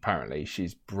 Like, apparently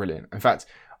she's brilliant. In fact,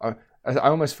 I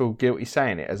almost feel guilty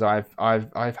saying it, as I've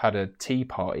had a tea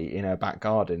party in her back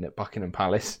garden at Buckingham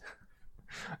Palace,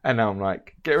 and now I'm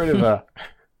like, get rid of her.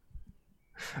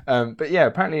 But yeah,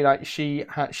 apparently, like she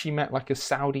met like a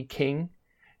Saudi king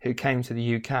who came to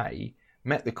the UK,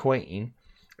 met the Queen.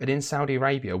 And in Saudi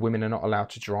Arabia, women are not allowed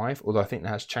to drive, although I think that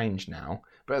has changed now.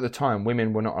 But at the time,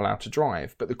 women were not allowed to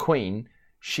drive. But the Queen,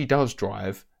 she does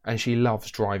drive, and she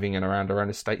loves driving and around her own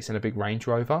estates in a big Range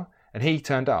Rover. And he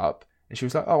turned up, and she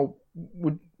was like, "Oh,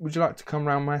 would you like to come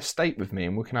around my estate with me,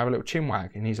 and we can have a little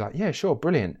chinwag?" And he's like, "Yeah, sure,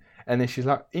 brilliant." And then she's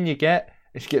like, "In you get."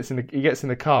 And he gets in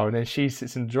the car, and then she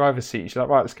sits in the driver's seat. And she's like,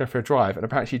 "Right, let's go for a drive." And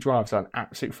apparently, she drives like an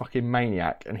absolute fucking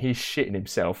maniac, and he's shitting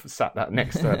himself, sat that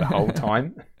next to her the whole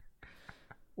time.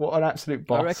 What an absolute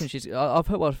boss! I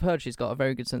reckon I've heard she's got a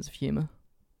very good sense of humour.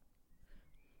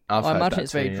 I imagine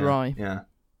it's very dry. Yeah.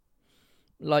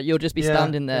 Like, you'll just be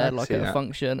standing there like at a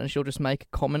function, and she'll just make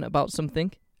a comment about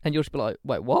something, and you'll just be like,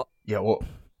 "Wait, what?" Yeah,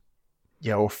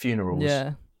 or funerals.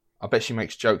 Yeah. I bet she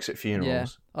makes jokes at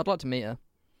funerals. Yeah. I'd like to meet her.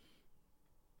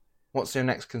 What's your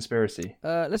next conspiracy?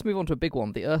 Let's move on to a big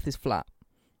one. The Earth is flat.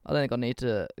 I don't think I need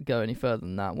to go any further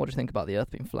than that. What do you think about the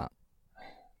Earth being flat?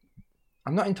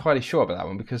 I'm not entirely sure about that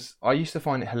one, because I used to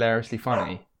find it hilariously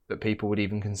funny that people would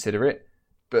even consider it.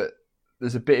 But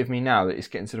there's a bit of me now that it's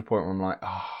getting to the point where I'm like,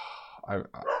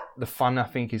 the fun, I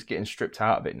think, is getting stripped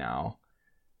out of it now.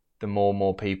 The more and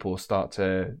more people start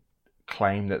to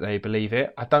claim that they believe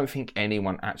it. I don't think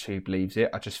anyone actually believes it.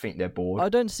 I just think they're bored. I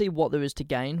don't see what there is to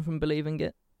gain from believing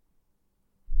it.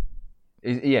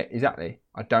 Yeah, exactly.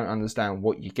 I don't understand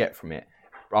what you get from it,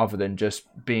 rather than just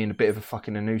being a bit of a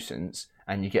fucking nuisance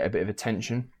and you get a bit of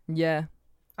attention. Yeah.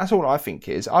 That's all I think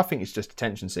it is. I think it's just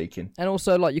attention seeking. And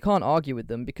also, like, you can't argue with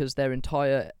them because their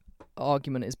entire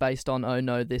argument is based on, oh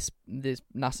no, this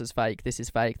NASA's fake, this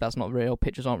is fake, that's not real,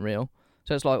 pictures aren't real.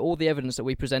 So it's like all the evidence that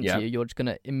we present to you, you're just going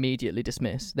to immediately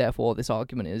dismiss. Therefore, this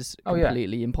argument is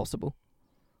completely impossible.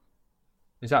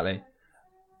 Exactly.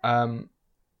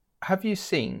 Have you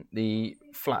seen the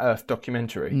Flat Earth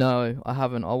documentary? No, I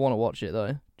haven't. I want to watch it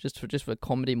though, just for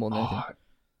comedy more than anything.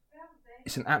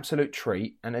 It's an absolute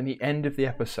treat. And at the end of the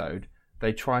episode,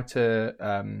 they try to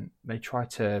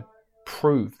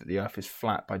prove that the Earth is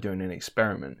flat by doing an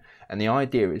experiment. And the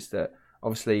idea is that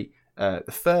obviously, the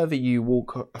further you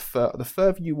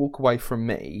walk away from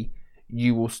me,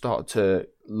 you will start to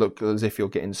look as if you're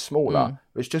getting smaller.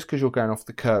 It's just because you're going off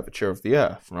the curvature of the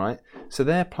Earth, right? So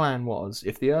their plan was,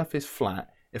 if the Earth is flat,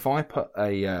 if I put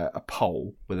a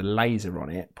pole with a laser on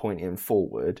it pointing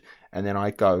forward, and then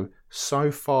I go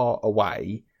so far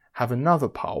away, have another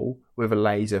pole with a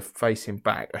laser facing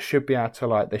back, they should be able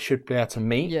to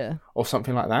meet, or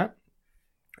something like that.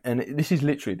 And this is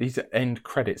literally, these are end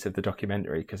credits of the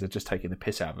documentary, because they're just taking the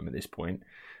piss out of them at this point.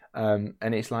 And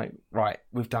it's like, right,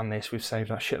 we've done this, we've saved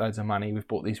us shitloads of money, we've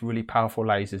bought these really powerful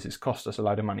lasers, it's cost us a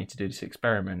load of money to do this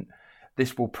experiment.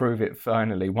 This will prove it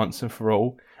finally, once and for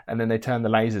all. And then they turn the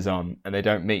lasers on and they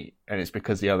don't meet, and it's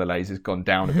because the other laser's gone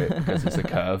down a bit because it's a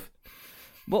curve.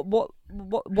 What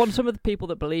some of the people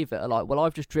that believe it are like, well,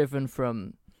 I've just driven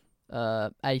from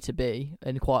A to B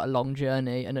in quite a long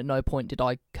journey, and at no point did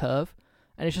I curve.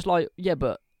 And it's just like, yeah,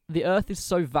 but the Earth is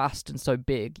so vast and so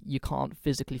big, you can't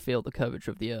physically feel the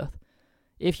curvature of the Earth.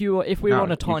 If we were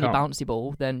on a tiny bouncy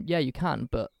ball, then yeah, you can,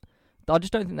 but I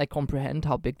just don't think they comprehend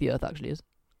how big the Earth actually is.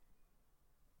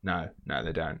 No,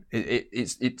 they don't.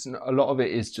 It's a lot of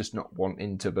it is just not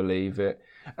wanting to believe it.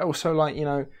 Also, like, you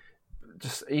know,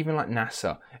 just even like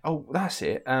NASA. Oh, that's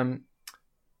it.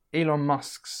 Elon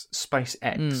Musk's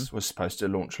SpaceX was supposed to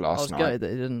launch last night. Gutted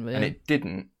that it didn't. Yeah. And it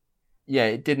didn't. Yeah,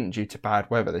 it didn't due to bad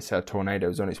weather. They said a tornado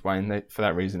was on its way, and for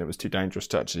that reason, it was too dangerous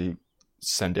to actually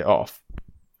send it off.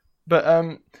 But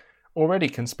already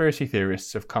conspiracy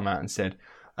theorists have come out and said,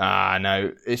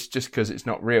 no, it's just because it's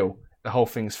not real. The whole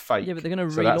thing's fake. Yeah, but they're going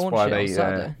to relaunch it on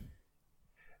Saturday.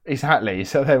 Exactly.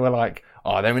 So they were like,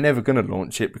 they were never going to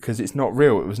launch it because it's not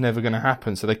real. It was never going to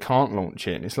happen, so they can't launch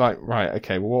it. And it's like, right,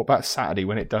 okay, well, what about Saturday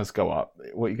when it does go up?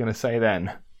 What are you going to say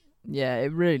then? Yeah,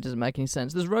 it really doesn't make any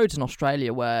sense. There's roads in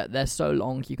Australia where they're so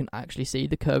long you can actually see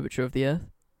the curvature of the Earth.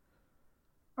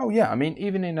 Oh, yeah. I mean,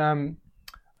 even in, I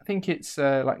think it's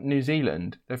like New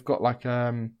Zealand, they've got like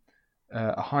a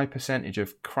high percentage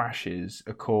of crashes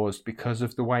are caused because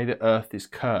of the way the Earth is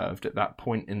curved at that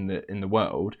point in the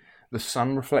world. The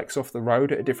sun reflects off the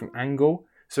road at a different angle,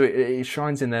 so it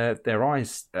shines in their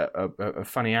eyes at a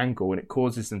funny angle, and it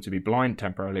causes them to be blind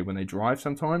temporarily when they drive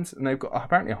sometimes. And they've got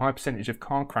apparently a high percentage of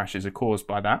car crashes are caused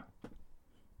by that.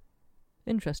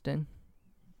 Interesting.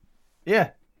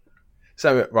 Yeah.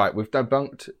 So, right, we've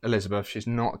debunked Elizabeth. She's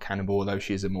not a cannibal, although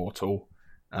she is immortal.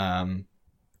 The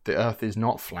Earth is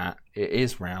not flat. It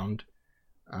is round.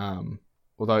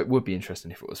 Although it would be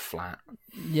interesting if it was flat.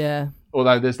 Yeah.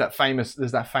 Although there's that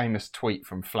famous tweet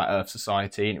from Flat Earth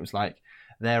Society, and it was like,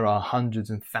 there are hundreds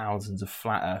and thousands of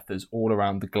flat earthers all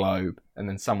around the globe, and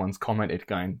then someone's commented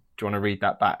going, do you want to read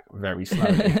that back very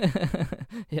slowly?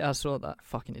 Yeah, I saw that.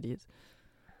 Fucking idiots.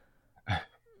 I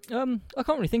can't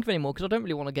really think of any more because I don't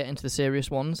really want to get into the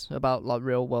serious ones about like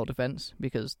real world events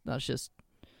because that's just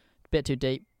a bit too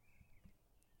deep.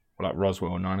 Like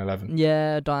Roswell, 9/11.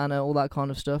 Yeah, Diana, all that kind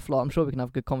of stuff. Like, I'm sure we can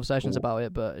have good conversations about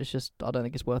it, but it's just, I don't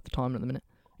think it's worth the time at the minute.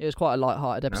 It was quite a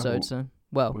light-hearted episode, so,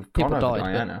 well, we've people gone over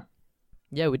died. Diana.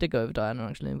 But, yeah, we did go over Diana,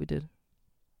 actually, we did.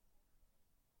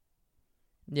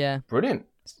 Yeah. Brilliant.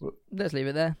 Let's leave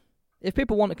it there. If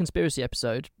people want a conspiracy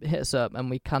episode, hit us up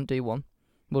and we can do one.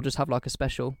 We'll just have like a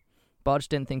special. But I just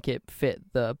didn't think it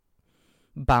fit the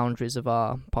boundaries of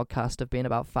our podcast of being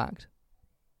about fact.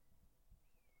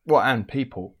 Well, and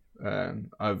people.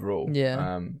 Overall,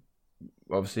 yeah.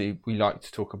 Obviously, we like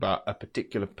to talk about a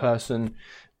particular person,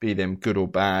 be them good or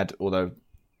bad. Although,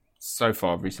 so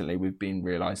far recently, we've been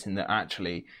realizing that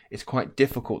actually it's quite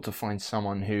difficult to find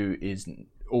someone who is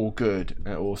all good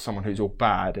or someone who's all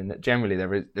bad, and that generally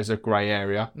there's a grey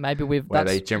area. Maybe we've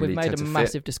made a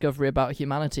massive discovery about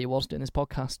humanity whilst doing this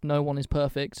podcast. No one is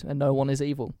perfect, and no one is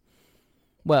evil.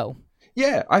 Well.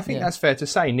 Yeah, I think that's fair to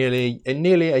say. Nearly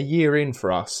a year in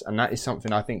for us, and that is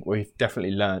something I think we've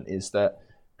definitely learned, is that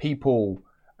people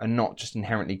are not just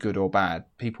inherently good or bad.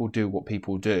 People do what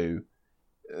people do.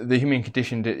 The human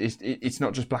condition it's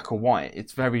not just black or white.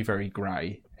 It's very, very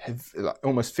grey. Like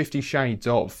almost 50 shades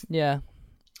of. Yeah.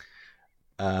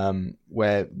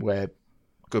 Where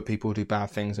good people do bad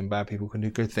things and bad people can do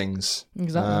good things.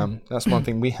 Exactly. That's one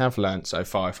thing we have learned so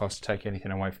far. If I was to take anything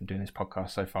away from doing this podcast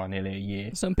so far, nearly a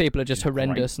year. Some people are just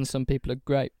horrendous and some people are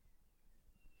great.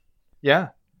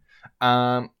 Yeah.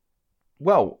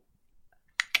 Well,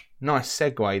 nice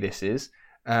segue this is.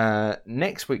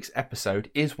 Next week's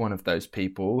episode is one of those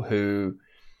people who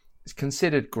is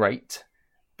considered great,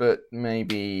 but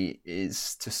maybe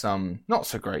is to some not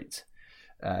so great.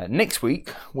 Next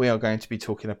week, we are going to be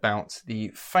talking about the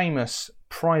famous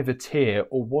privateer,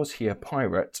 or was he a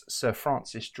pirate, Sir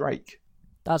Francis Drake.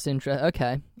 That's interesting.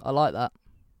 Okay, I like that.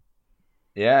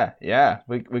 Yeah.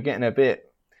 We're getting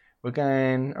we're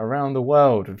going around the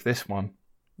world with this one.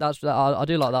 I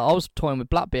do like that. I was toying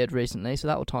with Blackbeard recently, so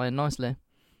that will tie in nicely.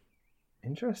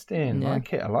 Interesting. Yeah.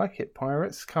 I like it.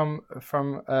 Pirates come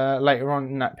from later on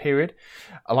in that period.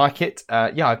 I like it.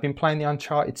 I've been playing the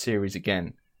Uncharted series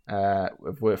again.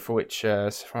 For which Sir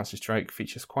Francis Drake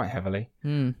features quite heavily.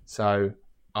 So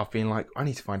I've been like, I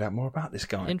need to find out more about this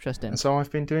guy. Interesting. And so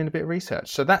I've been doing a bit of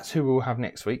research. So that's who we'll have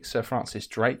next week, Sir Francis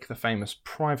Drake, the famous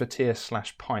privateer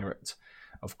 / pirate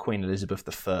of Queen Elizabeth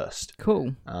I.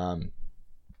 Cool.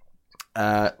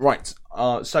 Right.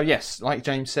 So yes, like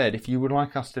James said, if you would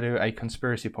like us to do a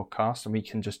conspiracy podcast and we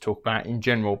can just talk about in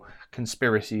general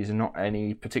conspiracies and not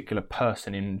any particular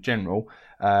person in general,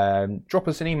 drop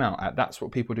us an email at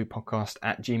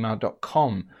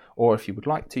that'swhatpeopledopodcast@gmail.com, or if you would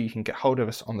like to, you can get hold of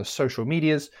us on the social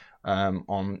medias.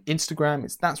 On Instagram,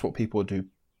 it's That's What People Do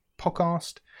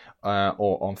Podcast,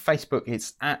 or on Facebook,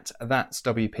 it's at That's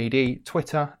WPD,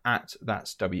 Twitter at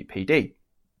That's WPD.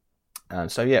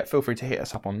 So yeah, feel free to hit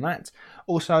us up on that.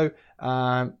 Also,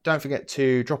 don't forget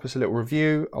to drop us a little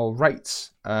review or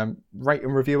rate and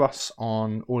review us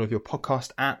on all of your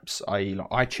podcast apps, i.e. like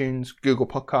iTunes, Google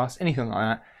Podcasts, anything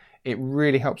like that. It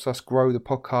really helps us grow the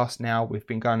podcast now. We've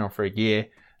been going on for a year.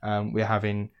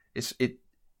 Honestly,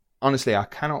 I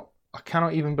cannot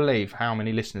even believe how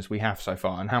many listeners we have so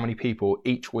far and how many people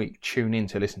each week tune in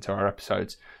to listen to our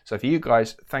episodes. So for you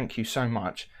guys, thank you so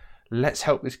much. Let's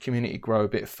help this community grow a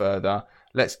bit further.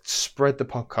 Let's spread the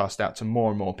podcast out to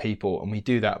more and more people. And we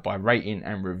do that by rating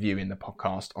and reviewing the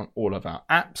podcast on all of our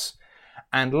apps.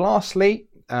 And lastly,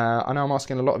 I know I'm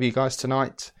asking a lot of you guys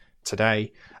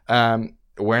today,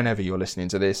 whenever you're listening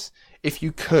to this, if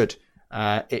you could,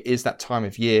 it is that time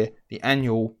of year. The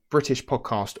annual British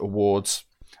Podcast Awards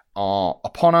are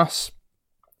upon us,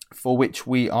 for which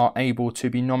we are able to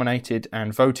be nominated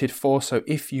and voted for. So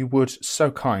if you would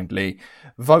so kindly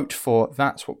vote for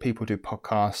That's What People Do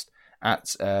podcast at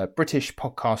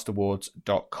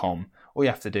britishpodcastawards.com. All you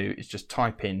have to do is just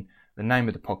type in the name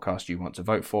of the podcast you want to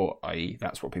vote for, i.e.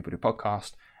 That's What People Do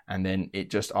podcast, and then it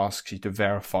just asks you to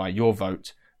verify your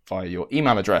vote via your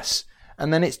email address,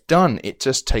 and then it's done. It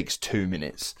just takes 2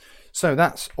 minutes. So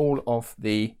that's all of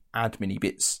the admin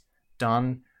bits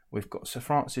done. We've got Sir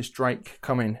Francis Drake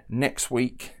coming next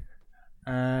week,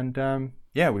 and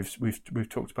we've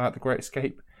talked about The Great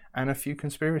Escape and a few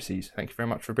conspiracies. Thank you very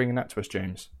much for bringing that to us,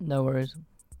 James. No worries.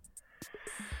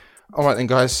 All right then,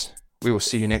 guys. We will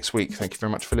see you next week. Thank you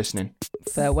very much for listening.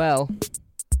 Farewell.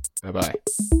 Bye-bye.